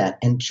underneath that.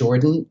 And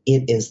Jordan,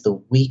 it is the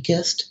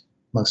weakest,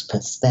 most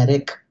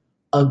pathetic,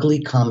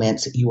 ugly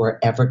comments you are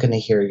ever going to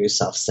hear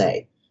yourself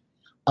say.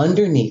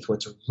 Underneath,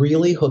 what's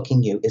really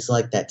hooking you is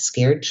like that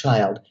scared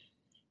child.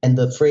 And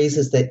the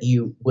phrases that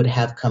you would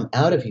have come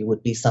out of you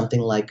would be something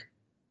like,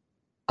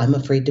 I'm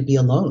afraid to be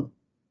alone.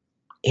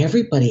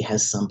 Everybody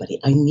has somebody.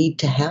 I need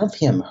to have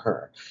him,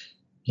 her.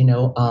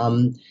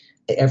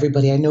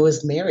 Everybody I know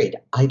is married.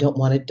 I don't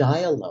want to die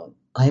alone.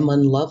 I'm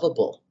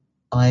unlovable.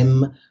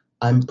 I'm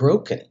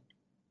broken.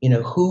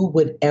 Who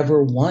would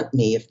ever want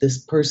me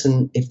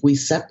if we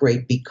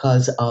separate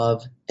because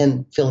of,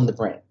 and fill in the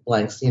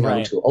blanks, Right.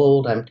 I'm too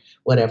old, I'm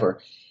whatever.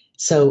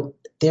 So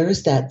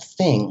there's that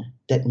thing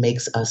that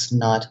makes us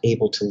not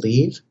able to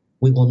leave.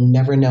 We will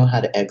never know how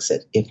to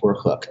exit if we're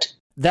hooked.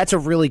 That's a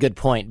really good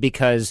point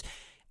because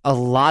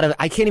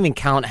I can't even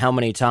count how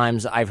many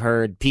times I've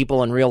heard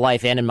people in real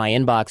life and in my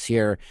inbox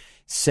here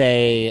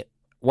say,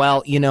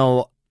 well,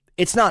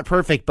 it's not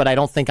perfect, but I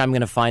don't think I'm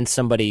going to find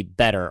somebody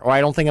better, or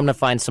I don't think I'm going to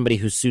find somebody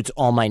who suits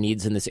all my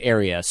needs in this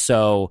area.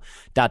 So ...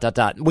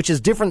 which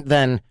is different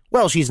than,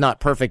 well, she's not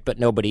perfect, but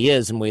nobody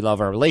is, and we love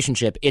our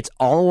relationship. It's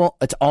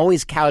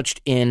always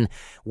couched in,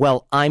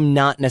 well, I'm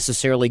not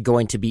necessarily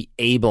going to be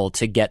able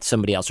to get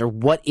somebody else, or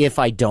what if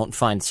I don't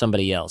find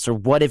somebody else, or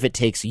what if it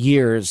takes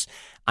years?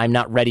 I'm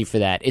not ready for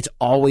that. It's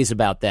always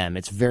about them.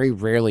 It's very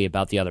rarely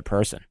about the other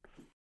person.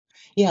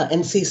 Yeah,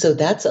 and see, so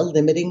that's a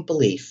limiting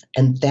belief,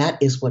 and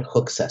that is what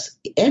hooks us.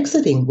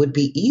 Exiting would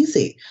be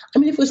easy. I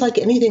mean, if it was like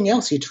anything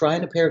else, you try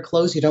on a pair of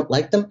clothes, you don't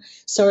like them,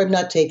 sorry, I'm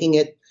not taking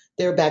it,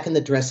 they're back in the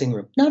dressing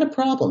room. Not a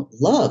problem.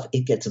 Love,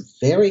 it gets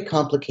very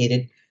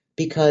complicated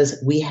because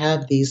we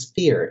have these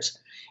fears.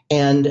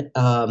 And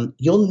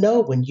you'll know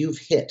when you've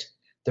hit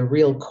the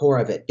real core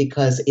of it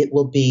because it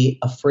will be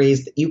a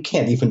phrase that you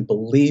can't even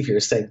believe you're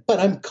saying, but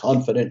I'm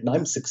confident and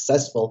I'm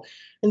successful.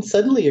 And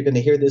suddenly you're going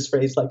to hear this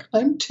phrase like,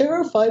 I'm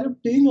terrified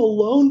of being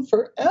alone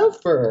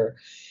forever.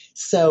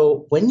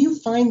 So when you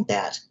find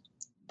that,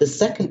 the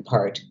second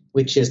part,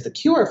 which is the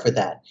cure for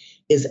that,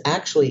 is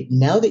actually,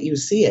 now that you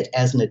see it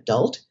as an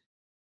adult,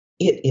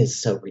 it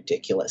is so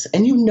ridiculous.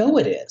 And you know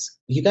it is.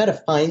 You got to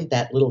find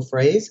that little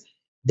phrase.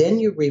 Then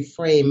you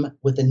reframe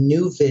with a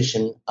new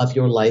vision of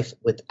your life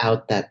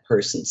without that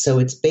person. So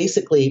it's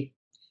basically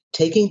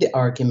taking the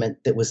argument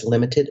that was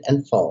limited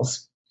and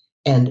false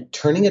and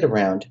turning it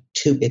around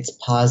to its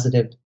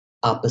positive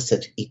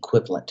opposite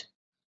equivalent.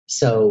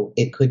 So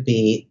it could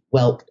be,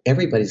 well,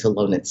 everybody's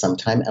alone at some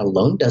time.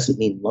 Alone doesn't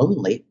mean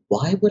lonely.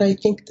 Why would I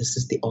think this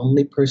is the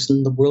only person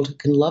in the world who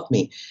can love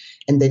me?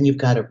 And then you've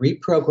got to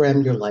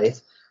reprogram your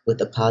life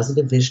with a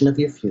positive vision of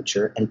your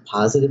future and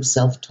positive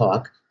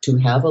self-talk to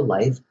have a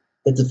life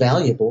that's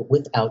valuable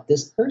without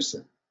this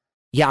person.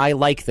 Yeah, I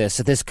like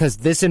this because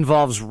this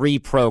involves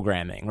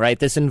reprogramming, right?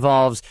 This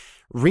involves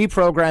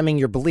reprogramming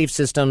your belief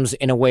systems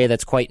in a way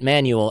that's quite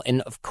manual.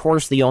 And of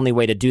course, the only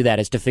way to do that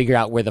is to figure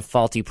out where the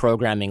faulty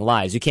programming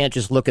lies. You can't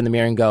just look in the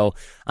mirror and go,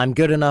 I'm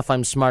good enough,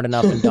 I'm smart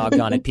enough, and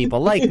doggone it, people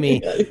like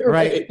me,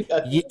 right?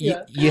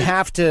 You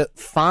have to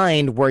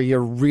find where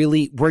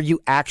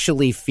you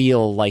actually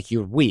feel like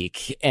you're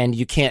weak. And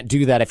you can't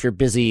do that if you're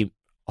busy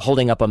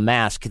holding up a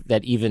mask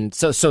that even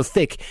so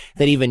thick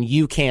that even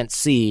you can't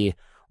see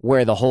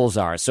where the holes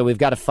are. So we've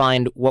got to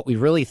find what we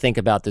really think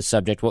about this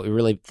subject, what we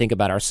really think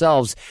about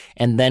ourselves,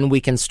 and then we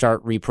can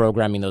start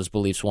reprogramming those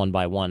beliefs one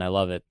by one. I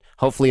love it.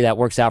 Hopefully that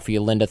works out for you,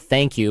 Linda.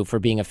 Thank you for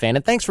being a fan,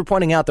 and thanks for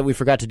pointing out that we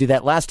forgot to do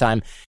that last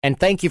time, and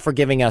thank you for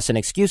giving us an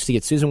excuse to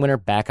get Susan Winter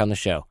back on the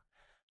show.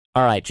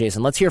 All right,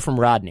 Jason, let's hear from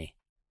Rodney.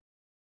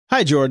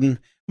 Hi, Jordan.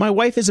 My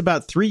wife is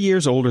about 3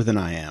 years older than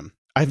I am.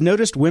 I've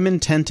noticed women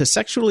tend to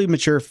sexually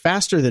mature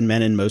faster than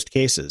men in most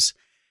cases.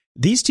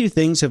 These two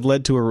things have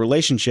led to a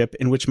relationship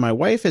in which my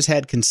wife has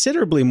had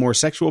considerably more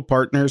sexual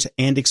partners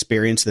and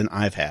experience than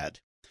I've had.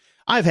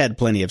 I've had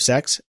plenty of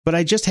sex, but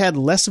I just had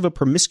less of a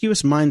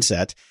promiscuous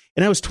mindset,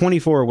 and I was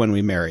 24 when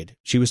we married.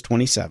 She was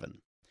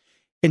 27.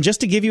 And just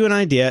to give you an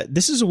idea,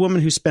 this is a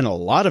woman who spent a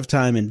lot of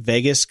time in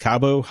Vegas,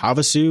 Cabo,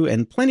 Havasu,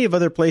 and plenty of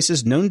other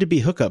places known to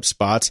be hookup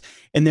spots,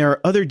 and there are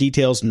other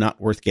details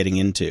not worth getting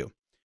into.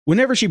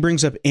 Whenever she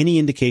brings up any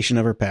indication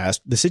of her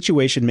past, the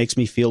situation makes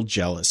me feel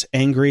jealous,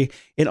 angry,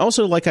 and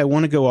also like I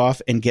want to go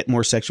off and get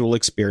more sexual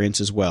experience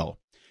as well.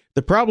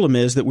 The problem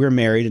is that we're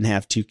married and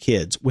have 2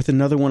 kids, with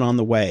another one on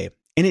the way,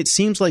 and it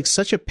seems like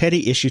such a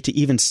petty issue to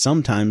even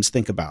sometimes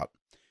think about.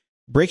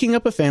 Breaking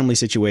up a family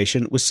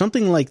situation with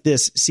something like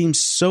this seems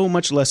so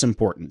much less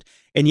important,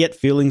 and yet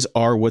feelings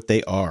are what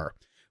they are.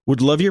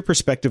 Would love your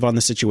perspective on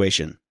the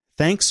situation.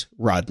 Thanks,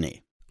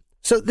 Rodney.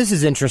 So this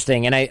is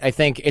interesting, and I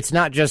think it's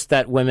not just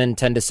that women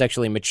tend to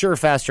sexually mature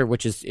faster,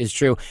 which is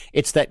true.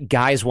 It's that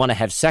guys want to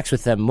have sex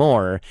with them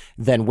more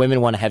than women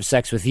want to have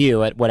sex with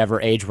you at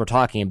whatever age we're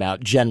talking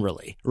about,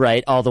 generally,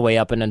 right? All the way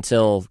up and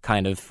until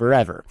kind of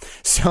forever.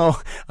 So,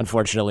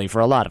 unfortunately for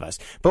a lot of us.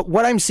 But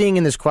what I'm seeing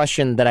in this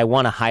question that I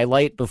want to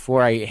highlight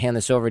before I hand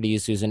this over to you,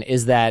 Susan,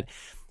 is that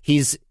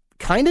he's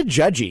kind of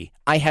judgy.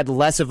 I had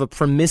less of a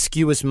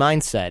promiscuous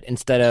mindset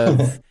instead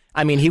of,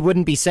 I mean, he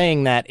wouldn't be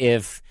saying that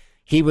if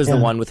he was the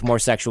one with more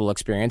sexual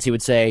experience. He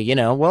would say,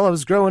 well, I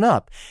was growing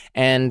up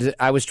and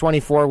I was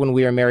 24 when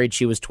we were married.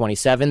 She was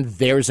 27.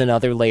 There's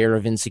another layer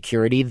of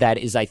insecurity that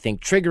is, I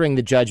think, triggering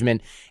the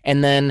judgment.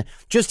 And then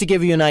just to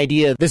give you an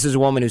idea, this is a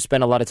woman who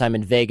spent a lot of time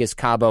in Vegas,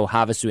 Cabo,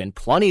 Havasu, and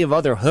plenty of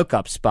other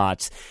hookup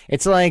spots.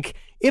 It's like,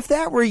 if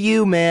that were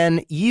you,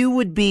 man, you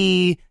would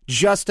be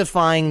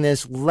justifying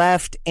this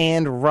left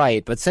and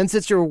right. But since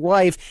it's your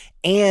wife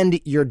and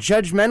you're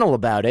judgmental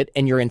about it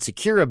and you're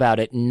insecure about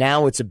it,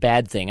 now it's a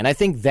bad thing. And I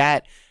think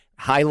that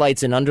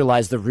highlights and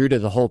underlies the root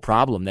of the whole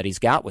problem that he's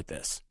got with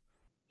this.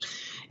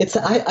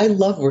 I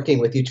love working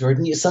with you,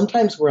 Jordan.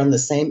 Sometimes we're on the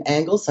same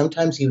angle.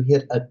 Sometimes you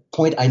hit a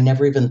point I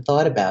never even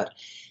thought about.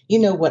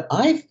 What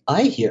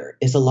I hear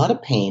is a lot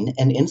of pain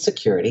and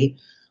insecurity.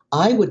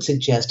 I would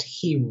suggest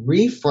he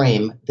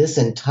reframe this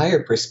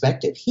entire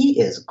perspective. He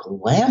is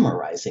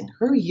glamorizing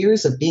her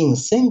years of being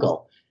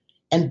single.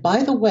 And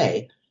by the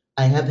way,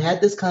 I have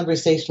had this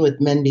conversation with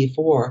men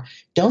before.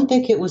 Don't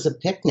think it was a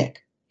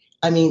picnic.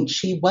 I mean,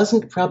 she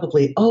wasn't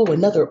probably,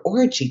 another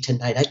orgy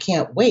tonight. I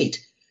can't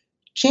wait.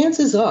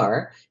 Chances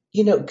are,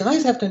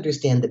 guys have to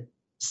understand that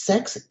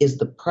sex is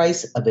the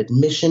price of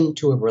admission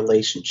to a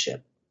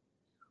relationship.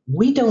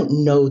 We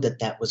don't know that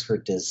that was her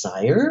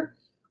desire.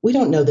 We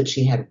don't know that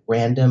she had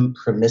random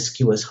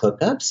promiscuous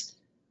hookups.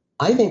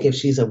 I think if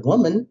she's a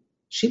woman,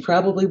 she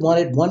probably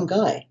wanted one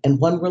guy and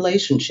one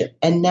relationship.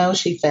 And now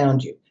she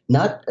found you.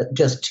 Not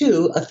just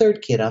 2, a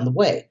 3rd kid on the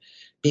way.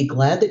 Be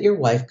glad that your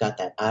wife got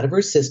that out of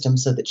her system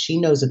so that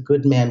she knows a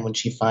good man when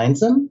she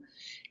finds him,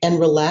 and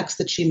relax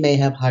that she may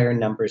have higher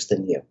numbers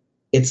than you.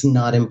 It's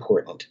not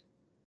important.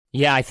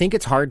 Yeah, I think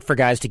it's hard for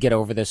guys to get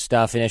over this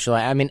stuff initially.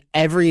 I mean,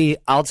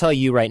 I'll tell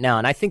you right now,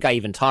 and I think I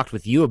even talked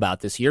with you about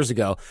this years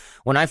ago.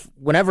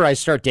 Whenever I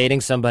start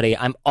dating somebody,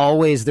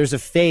 there's a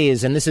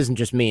phase, and this isn't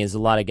just me, it's a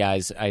lot of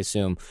guys, I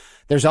assume.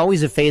 There's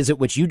always a phase at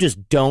which you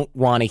just don't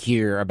want to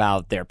hear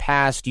about their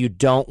past. You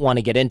don't want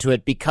to get into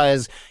it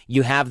because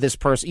you have this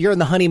person. You're in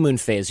the honeymoon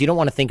phase. You don't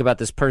want to think about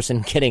this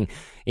person getting,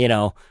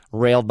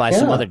 railed by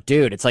some other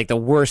dude. It's like the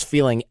worst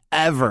feeling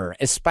ever,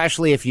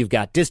 especially if you've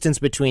got distance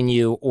between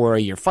you or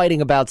you're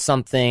fighting about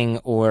something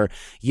or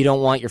you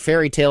don't want your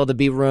fairy tale to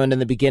be ruined in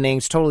the beginning.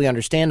 It's totally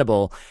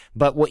understandable.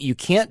 But what you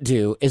can't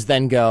do is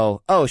then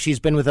go, oh, she's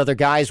been with other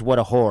guys. What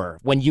a whore.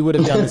 When you would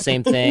have done the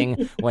same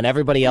thing, when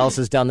everybody else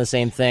has done the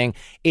same thing.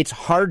 It's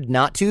hard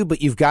not to,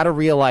 but you've got to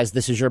realize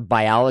this is your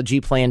biology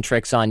playing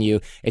tricks on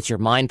you. It's your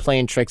mind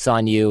playing tricks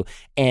on you,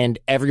 and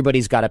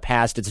everybody's got a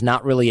past. It's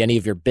not really any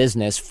of your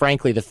business.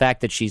 Frankly, the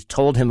fact that she's she's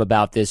told him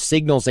about this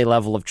signals a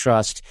level of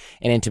trust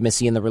and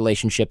intimacy in the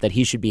relationship that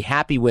he should be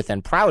happy with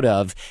and proud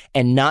of,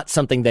 and not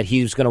something that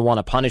he's going to want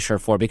to punish her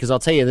for. Because I'll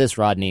tell you this,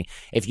 Rodney,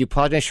 if you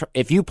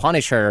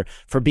punish her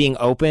for being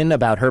open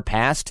about her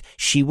past,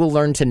 she will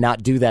learn to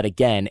not do that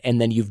again. And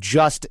then you've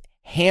just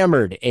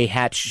hammered a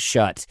hatch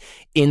shut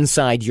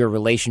inside your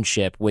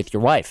relationship with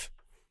your wife.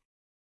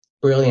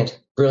 Brilliant.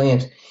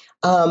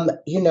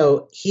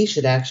 He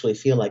should actually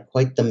feel like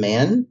quite the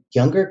man.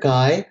 Younger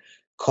guy,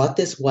 caught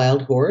this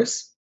wild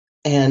horse,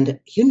 and,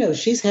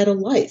 she's had a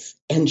life,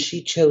 and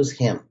she chose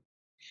him.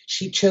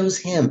 She chose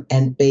him,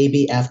 and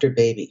baby after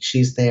baby,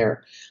 she's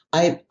there.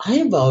 I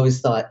have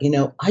always thought,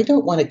 I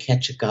don't want to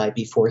catch a guy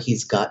before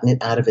he's gotten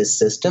it out of his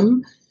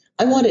system.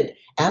 I want it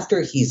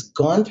after he's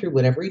gone through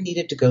whatever he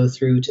needed to go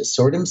through to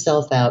sort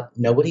himself out,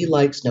 know what he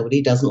likes, know what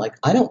he doesn't like.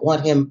 I don't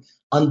want him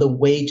on the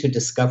way to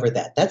discover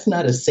that. That's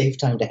not a safe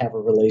time to have a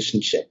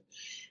relationship.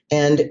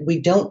 And we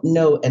don't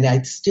know, and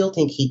I still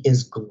think he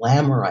is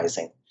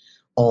glamorizing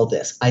all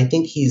this. I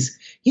think he's,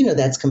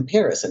 that's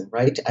comparison,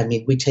 right? I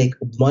mean, we take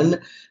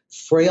one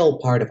frail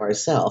part of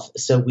ourselves,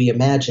 so we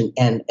imagine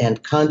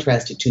and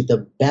contrast it to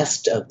the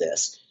best of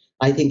this.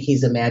 I think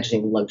he's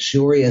imagining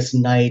luxurious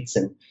nights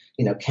and,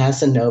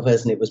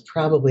 Casanovas, and it was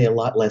probably a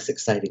lot less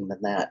exciting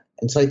than that.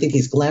 And so I think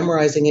he's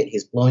glamorizing it.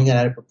 He's blowing it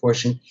out of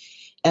proportion.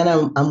 And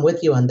I'm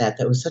with you on that.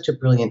 That was such a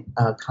brilliant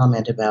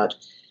comment about,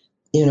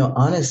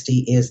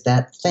 honesty is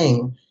that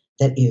thing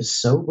that is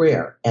so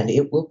rare, and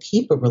it will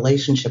keep a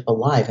relationship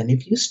alive. And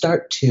if you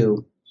start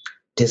to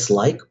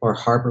dislike or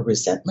harbor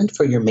resentment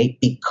for your mate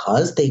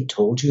because they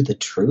told you the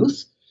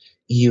truth,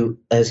 you,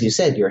 as you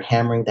said, you're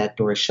hammering that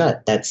door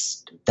shut.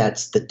 That's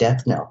the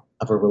death knell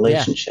of a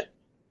relationship.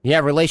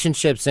 Yeah,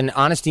 relationships and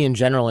honesty in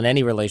general in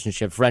any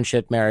relationship,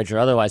 friendship, marriage, or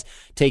otherwise,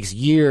 takes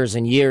years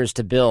and years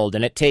to build.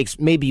 And it takes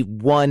maybe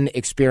one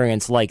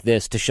experience like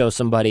this to show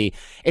somebody.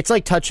 It's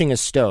like touching a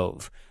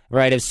stove,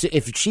 right?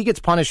 If she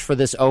gets punished for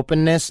this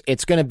openness,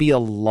 it's going to be a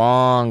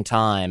long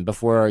time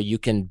before you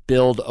can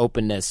build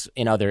openness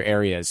in other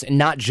areas. And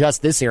not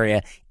just this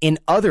area, in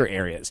other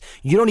areas.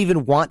 You don't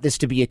even want this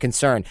to be a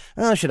concern.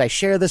 Oh, should I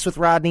share this with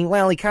Rodney?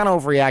 Well, he kind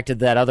of overreacted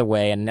that other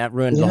way, and that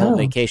ruined the whole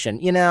vacation.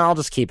 I'll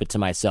just keep it to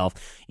myself.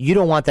 You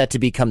don't want that to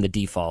become the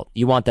default.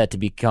 You want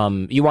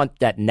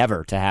that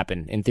never to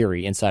happen, in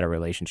theory, inside a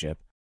relationship.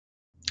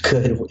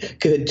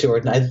 Good,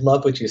 Jordan. I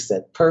love what you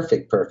said.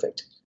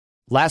 Perfect.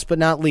 Last but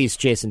not least,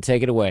 Jason,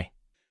 take it away.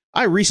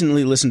 I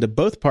recently listened to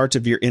both parts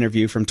of your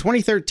interview from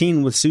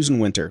 2013 with Susan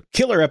Winter.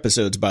 Killer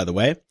episodes, by the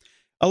way.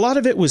 A lot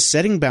of it was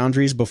setting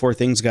boundaries before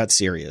things got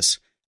serious.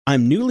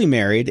 I'm newly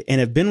married and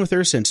have been with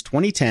her since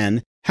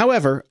 2010.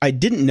 However, I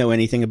didn't know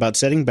anything about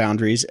setting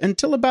boundaries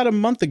until about a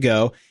month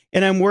ago,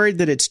 and I'm worried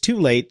that it's too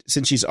late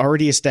since she's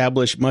already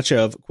established much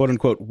of,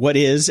 quote-unquote, what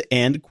is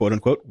and,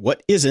 quote-unquote,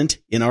 what isn't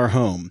in our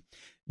home.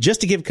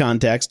 Just to give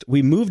context,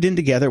 we moved in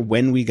together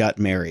when we got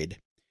married.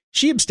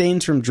 She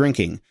abstains from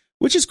drinking,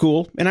 which is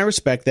cool, and I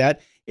respect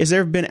that, as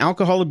there have been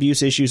alcohol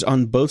abuse issues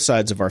on both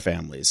sides of our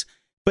families,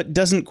 but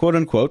doesn't,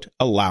 quote-unquote,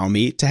 allow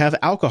me to have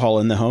alcohol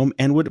in the home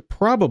and would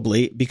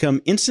probably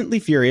become instantly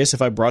furious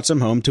if I brought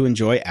some home to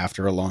enjoy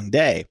after a long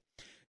day.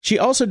 She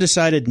also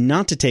decided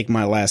not to take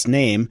my last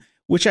name,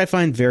 which I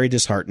find very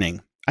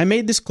disheartening. I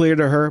made this clear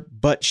to her,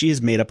 but she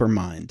has made up her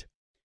mind.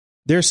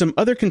 There are some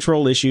other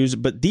control issues,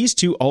 but these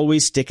two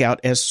always stick out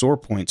as sore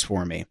points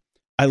for me.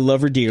 I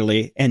love her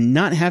dearly, and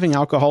not having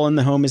alcohol in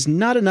the home is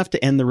not enough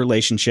to end the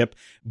relationship,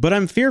 but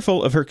I'm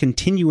fearful of her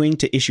continuing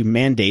to issue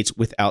mandates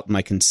without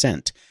my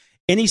consent.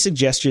 Any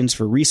suggestions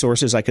for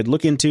resources I could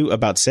look into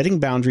about setting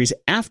boundaries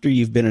after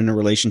you've been in a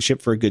relationship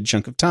for a good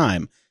chunk of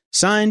time?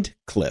 Signed,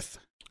 Cliff.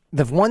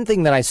 The one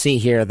thing that I see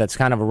here that's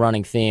kind of a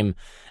running theme,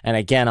 and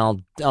again,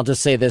 I'll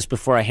just say this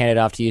before I hand it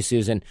off to you,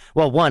 Susan.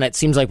 Well, one, it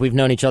seems like we've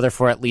known each other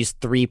for at least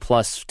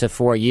 3+ to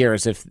 4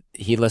 years if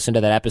he listened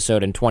to that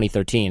episode in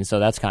 2013, so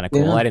that's kind of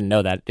cool. Yeah. I didn't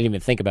know that. Didn't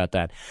even think about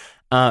that.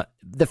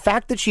 The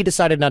fact that she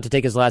decided not to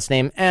take his last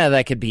name,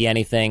 that could be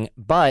anything,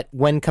 but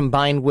when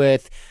combined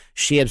with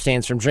she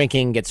abstains from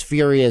drinking, gets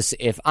furious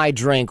if I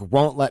drink,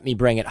 won't let me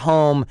bring it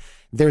home,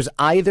 there's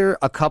either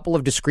a couple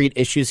of discrete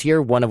issues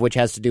here, one of which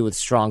has to do with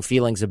strong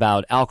feelings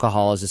about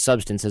alcohol as a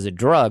substance, as a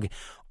drug,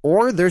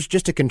 or there's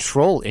just a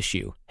control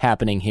issue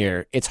happening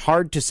here. It's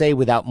hard to say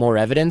without more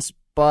evidence,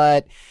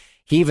 but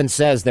he even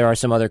says there are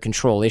some other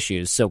control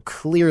issues, so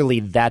clearly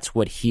that's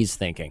what he's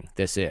thinking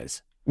this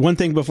is. One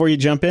thing before you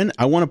jump in,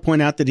 I want to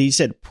point out that he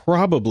said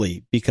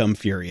probably become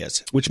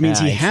furious, which means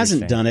he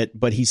hasn't done it,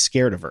 but he's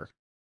scared of her.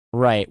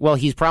 Right. Well,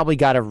 he's probably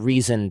got a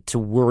reason to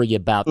worry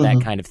about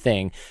that kind of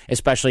thing,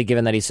 especially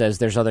given that he says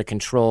there's other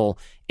control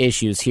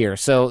issues here.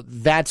 So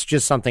that's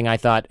just something I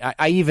thought.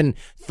 I even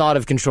thought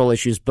of control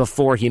issues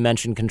before he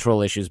mentioned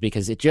control issues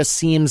because it just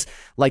seems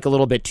like a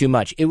little bit too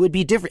much. It would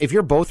be different if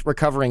you're both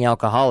recovering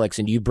alcoholics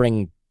and you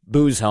bring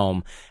booze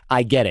home.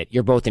 I get it.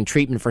 You're both in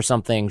treatment for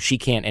something. She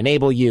can't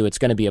enable you. It's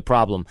going to be a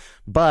problem.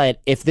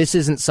 But if this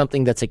isn't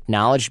something that's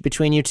acknowledged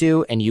between you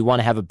two and you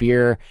want to have a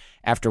beer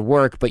after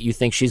work, but you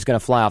think she's going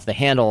to fly off the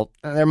handle,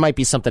 there might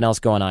be something else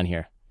going on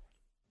here.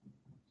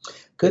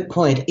 Good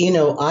point.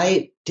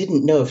 I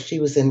didn't know if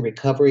she was in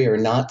recovery or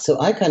not, so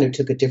I kind of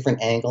took a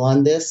different angle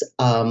on this.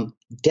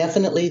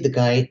 Definitely the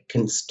guy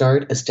can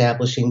start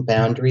establishing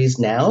boundaries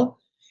now.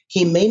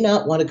 He may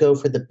not want to go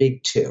for the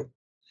big two.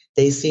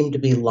 They seem to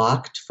be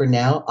locked for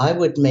now. I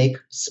would make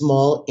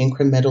small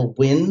incremental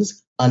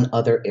wins on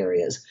other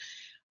areas.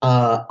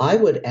 I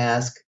would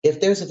ask if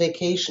there's a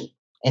vacation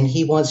and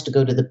he wants to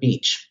go to the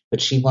beach,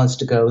 but she wants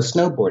to go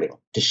snowboarding.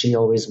 Does she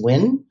always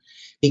win?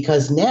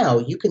 Because now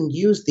you can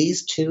use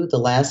these two, the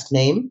last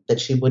name that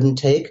she wouldn't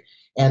take,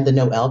 and the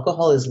no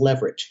alcohol as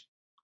leverage.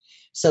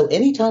 So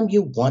anytime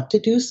you want to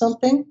do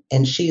something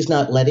and she's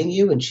not letting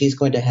you and she's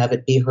going to have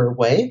it be her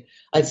way,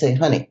 I'd say,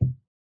 honey,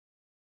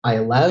 I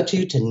allowed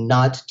you to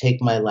not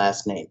take my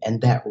last name,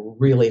 and that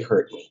really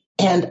hurt me.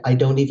 And I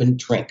don't even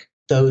drink.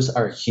 Those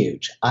are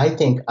huge. I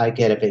think I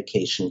get a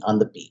vacation on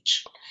the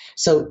beach.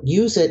 So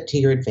use it to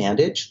your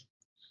advantage.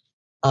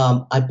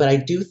 But I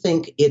do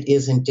think it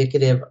is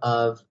indicative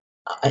of,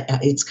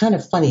 it's kind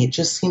of funny. It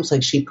just seems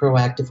like she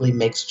proactively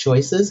makes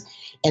choices.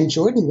 And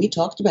Jordan, we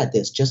talked about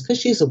this. Just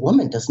because she's a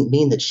woman doesn't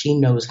mean that she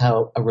knows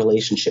how a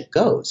relationship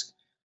goes.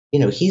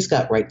 He's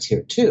got rights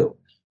here too.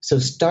 So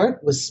start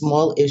with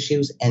small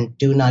issues and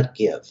do not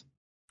give.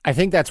 I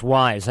think that's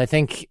wise. I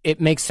think it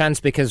makes sense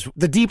because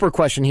the deeper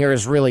question here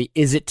is really,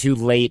 is it too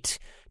late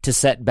to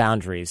set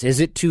boundaries? Is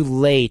it too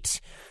late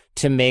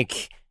to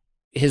make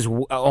his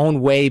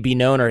own way be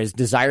known or his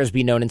desires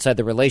be known inside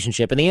the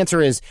relationship? And the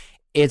answer is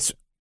it's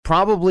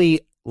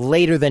probably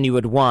later than you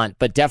would want,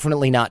 but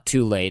definitely not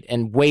too late.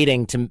 And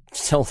waiting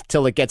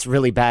till it gets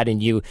really bad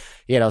and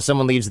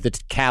someone leaves the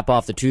cap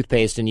off the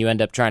toothpaste and you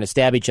end up trying to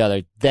stab each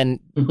other,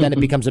 then it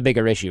becomes a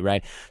bigger issue,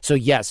 right? So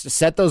yes,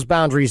 set those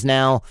boundaries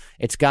now.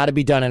 It's got to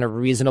be done in a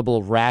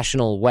reasonable,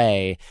 rational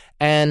way.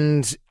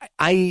 And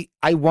I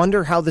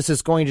wonder how this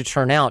is going to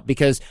turn out,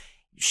 because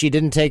she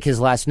didn't take his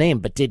last name,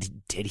 but did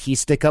he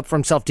stick up for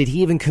himself? Did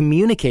he even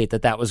communicate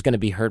that was going to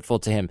be hurtful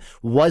to him?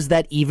 Was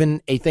that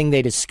even a thing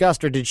they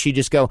discussed, or did she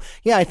just go,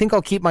 yeah, I think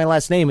I'll keep my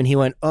last name? And he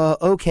went,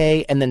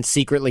 okay, and then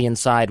secretly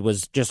inside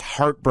was just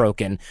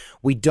heartbroken.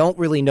 We don't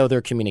really know their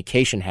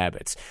communication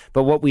habits.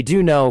 But what we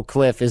do know,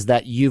 Cliff, is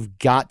that you've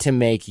got to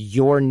make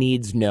your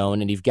needs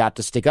known and you've got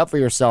to stick up for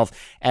yourself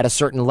at a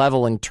certain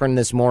level and turn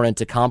this more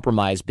into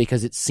compromise,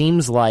 because it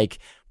seems like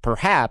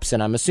perhaps,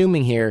 and I'm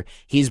assuming here,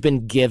 he's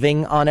been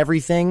giving on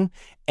everything,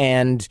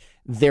 and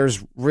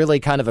there's really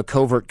kind of a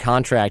covert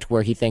contract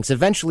where he thinks,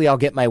 eventually I'll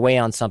get my way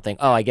on something.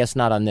 Oh, I guess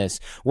not on this.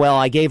 Well,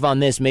 I gave on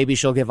this. Maybe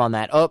she'll give on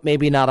that. Oh,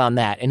 maybe not on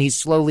that. And he's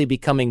slowly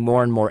becoming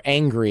more and more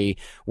angry,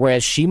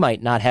 whereas she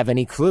might not have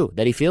any clue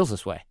that he feels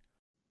this way.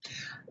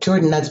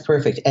 Jordan, that's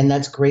perfect. And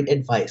that's great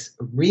advice.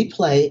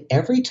 Replay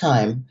every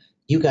time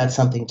you got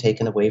something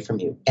taken away from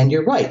you. And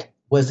you're right.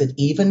 Was it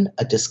even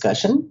a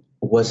discussion?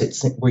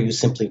 Were you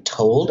simply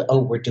told,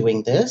 oh, we're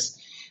doing this?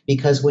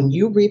 Because when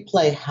you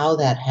replay how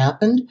that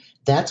happened,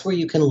 that's where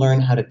you can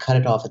learn how to cut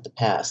it off at the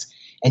pass.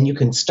 And you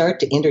can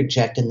start to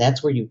interject, and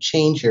that's where you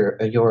change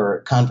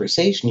your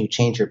conversation, you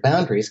change your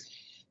boundaries.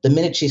 The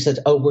minute she says,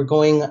 oh, we're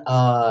going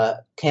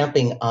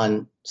camping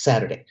on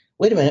Saturday.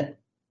 Wait a minute.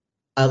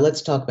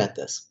 Let's talk about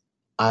this.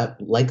 I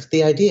like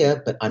the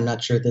idea, but I'm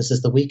not sure this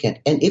is the weekend.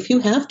 And if you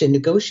have to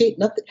negotiate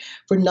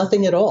for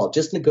nothing at all,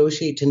 just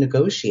negotiate to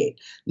negotiate.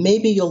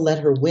 Maybe you'll let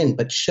her win,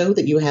 but show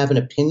that you have an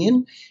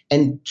opinion.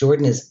 And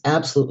Jordan is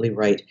absolutely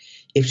right.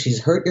 If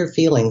she's hurt your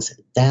feelings,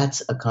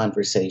 that's a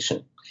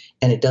conversation.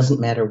 And it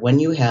doesn't matter when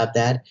you have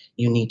that.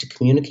 You need to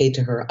communicate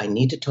to her. I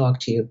need to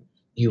talk to you.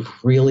 You've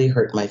really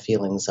hurt my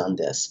feelings on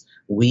this.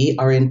 We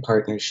are in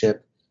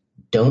partnership.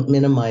 Don't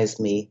minimize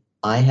me.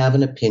 I have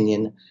an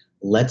opinion.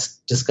 Let's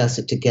discuss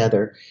it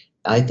together.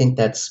 I think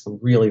that's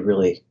really,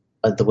 really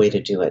the way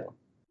to do it.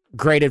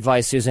 Great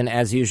advice, Susan,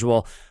 as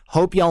usual.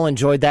 Hope y'all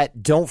enjoyed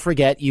that. Don't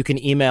forget, you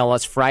can email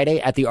us Friday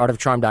at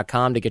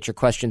theartofcharm.com to get your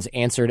questions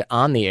answered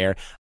on the air.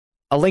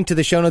 A link to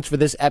the show notes for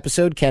this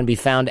episode can be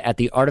found at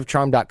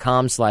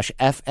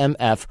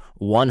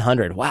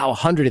theartofcharm.com/FMF100. Wow,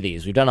 100 of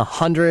these. We've done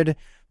 100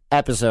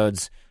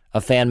 episodes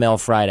of Fan Mail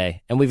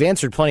Friday, and we've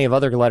answered plenty of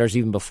other letters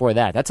even before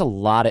that. That's a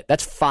lot.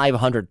 That's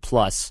 500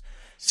 plus.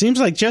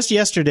 Seems like just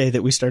yesterday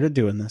that we started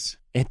doing this.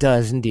 It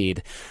does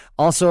indeed.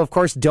 Also, of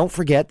course, don't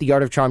forget the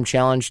Art of Charm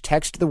Challenge.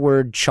 Text the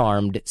word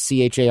CHARMED,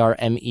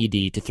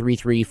 CHARMED, to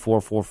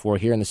 33444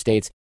 here in the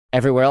States.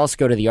 Everywhere else,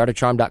 go to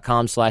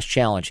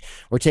theartofcharm.com/challenge.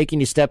 We're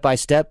taking you step by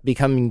step,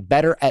 becoming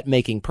better at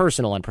making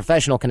personal and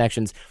professional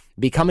connections,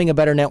 becoming a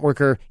better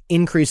networker,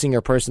 increasing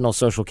your personal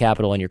social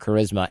capital and your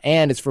charisma.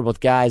 And it's for both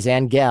guys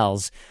and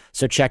gals.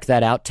 So check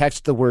that out.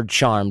 Text the word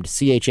CHARMED,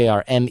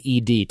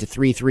 CHARMED, to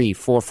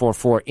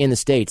 33444 in the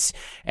States.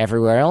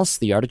 Everywhere else,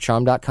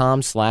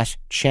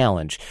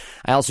 theartofcharm.com/challenge.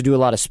 I also do a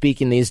lot of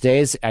speaking these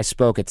days. I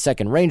spoke at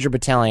 2nd Ranger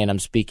Battalion. I'm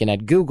speaking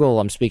at Google.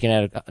 I'm speaking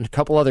at a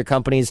couple other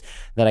companies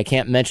that I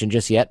can't mention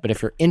just yet. But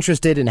if you're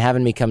interested in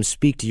having me come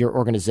speak to your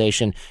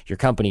organization, your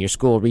company, your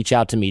school, reach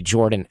out to me,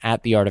 Jordan,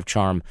 at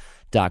theartofcharm.com.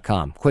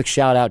 theartofcharm.com. Quick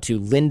shout out to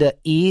Linda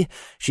E.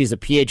 She's a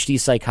PhD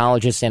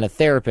psychologist and a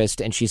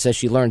therapist, and she says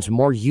she learns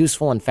more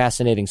useful and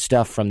fascinating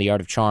stuff from The Art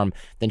of Charm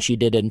than she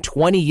did in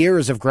 20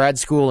 years of grad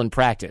school and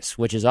practice,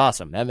 which is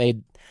awesome. That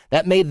made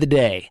the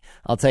day.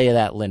 I'll tell you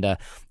that, Linda.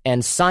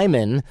 And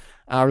Simon,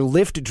 our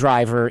Lyft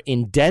driver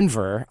in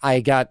Denver, I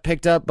got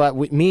picked up, but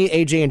me,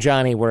 AJ, and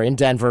Johnny were in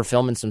Denver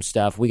filming some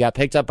stuff. We got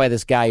picked up by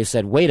this guy who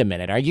said, wait a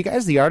minute, are you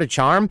guys The Art of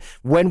Charm?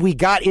 When we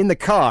got in the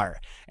car.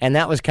 And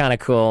that was kind of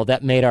cool.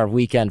 That made our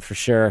weekend for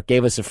sure.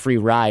 Gave us a free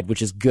ride,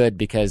 which is good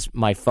because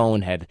my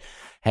phone had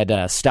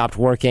stopped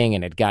working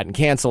and had gotten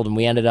canceled, and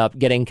we ended up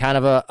getting kind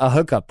of a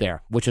hookup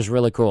there, which is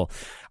really cool.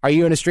 Are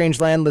you in a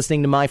strange land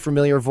listening to my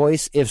familiar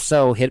voice? If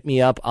so, hit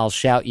me up. I'll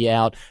shout you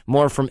out.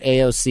 More from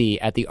AOC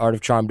at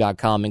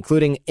theartofcharm.com,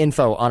 including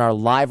info on our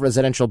live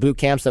residential boot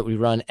camps that we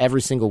run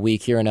every single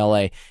week here in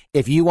LA.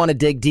 If you want to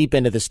dig deep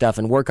into this stuff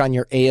and work on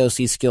your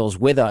AOC skills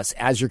with us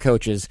as your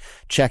coaches,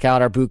 check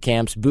out our boot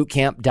camps,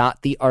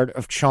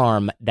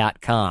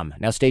 bootcamp.theartofcharm.com.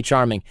 Now stay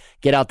charming,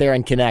 get out there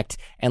and connect,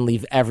 and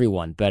leave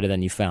everyone better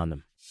than you found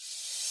them.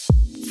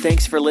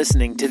 Thanks for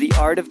listening to The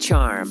Art of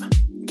Charm.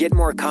 Get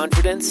more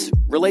confidence,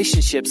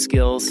 relationship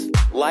skills,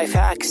 life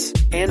hacks,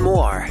 and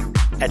more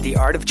at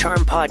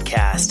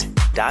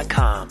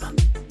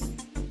theartofcharmpodcast.com.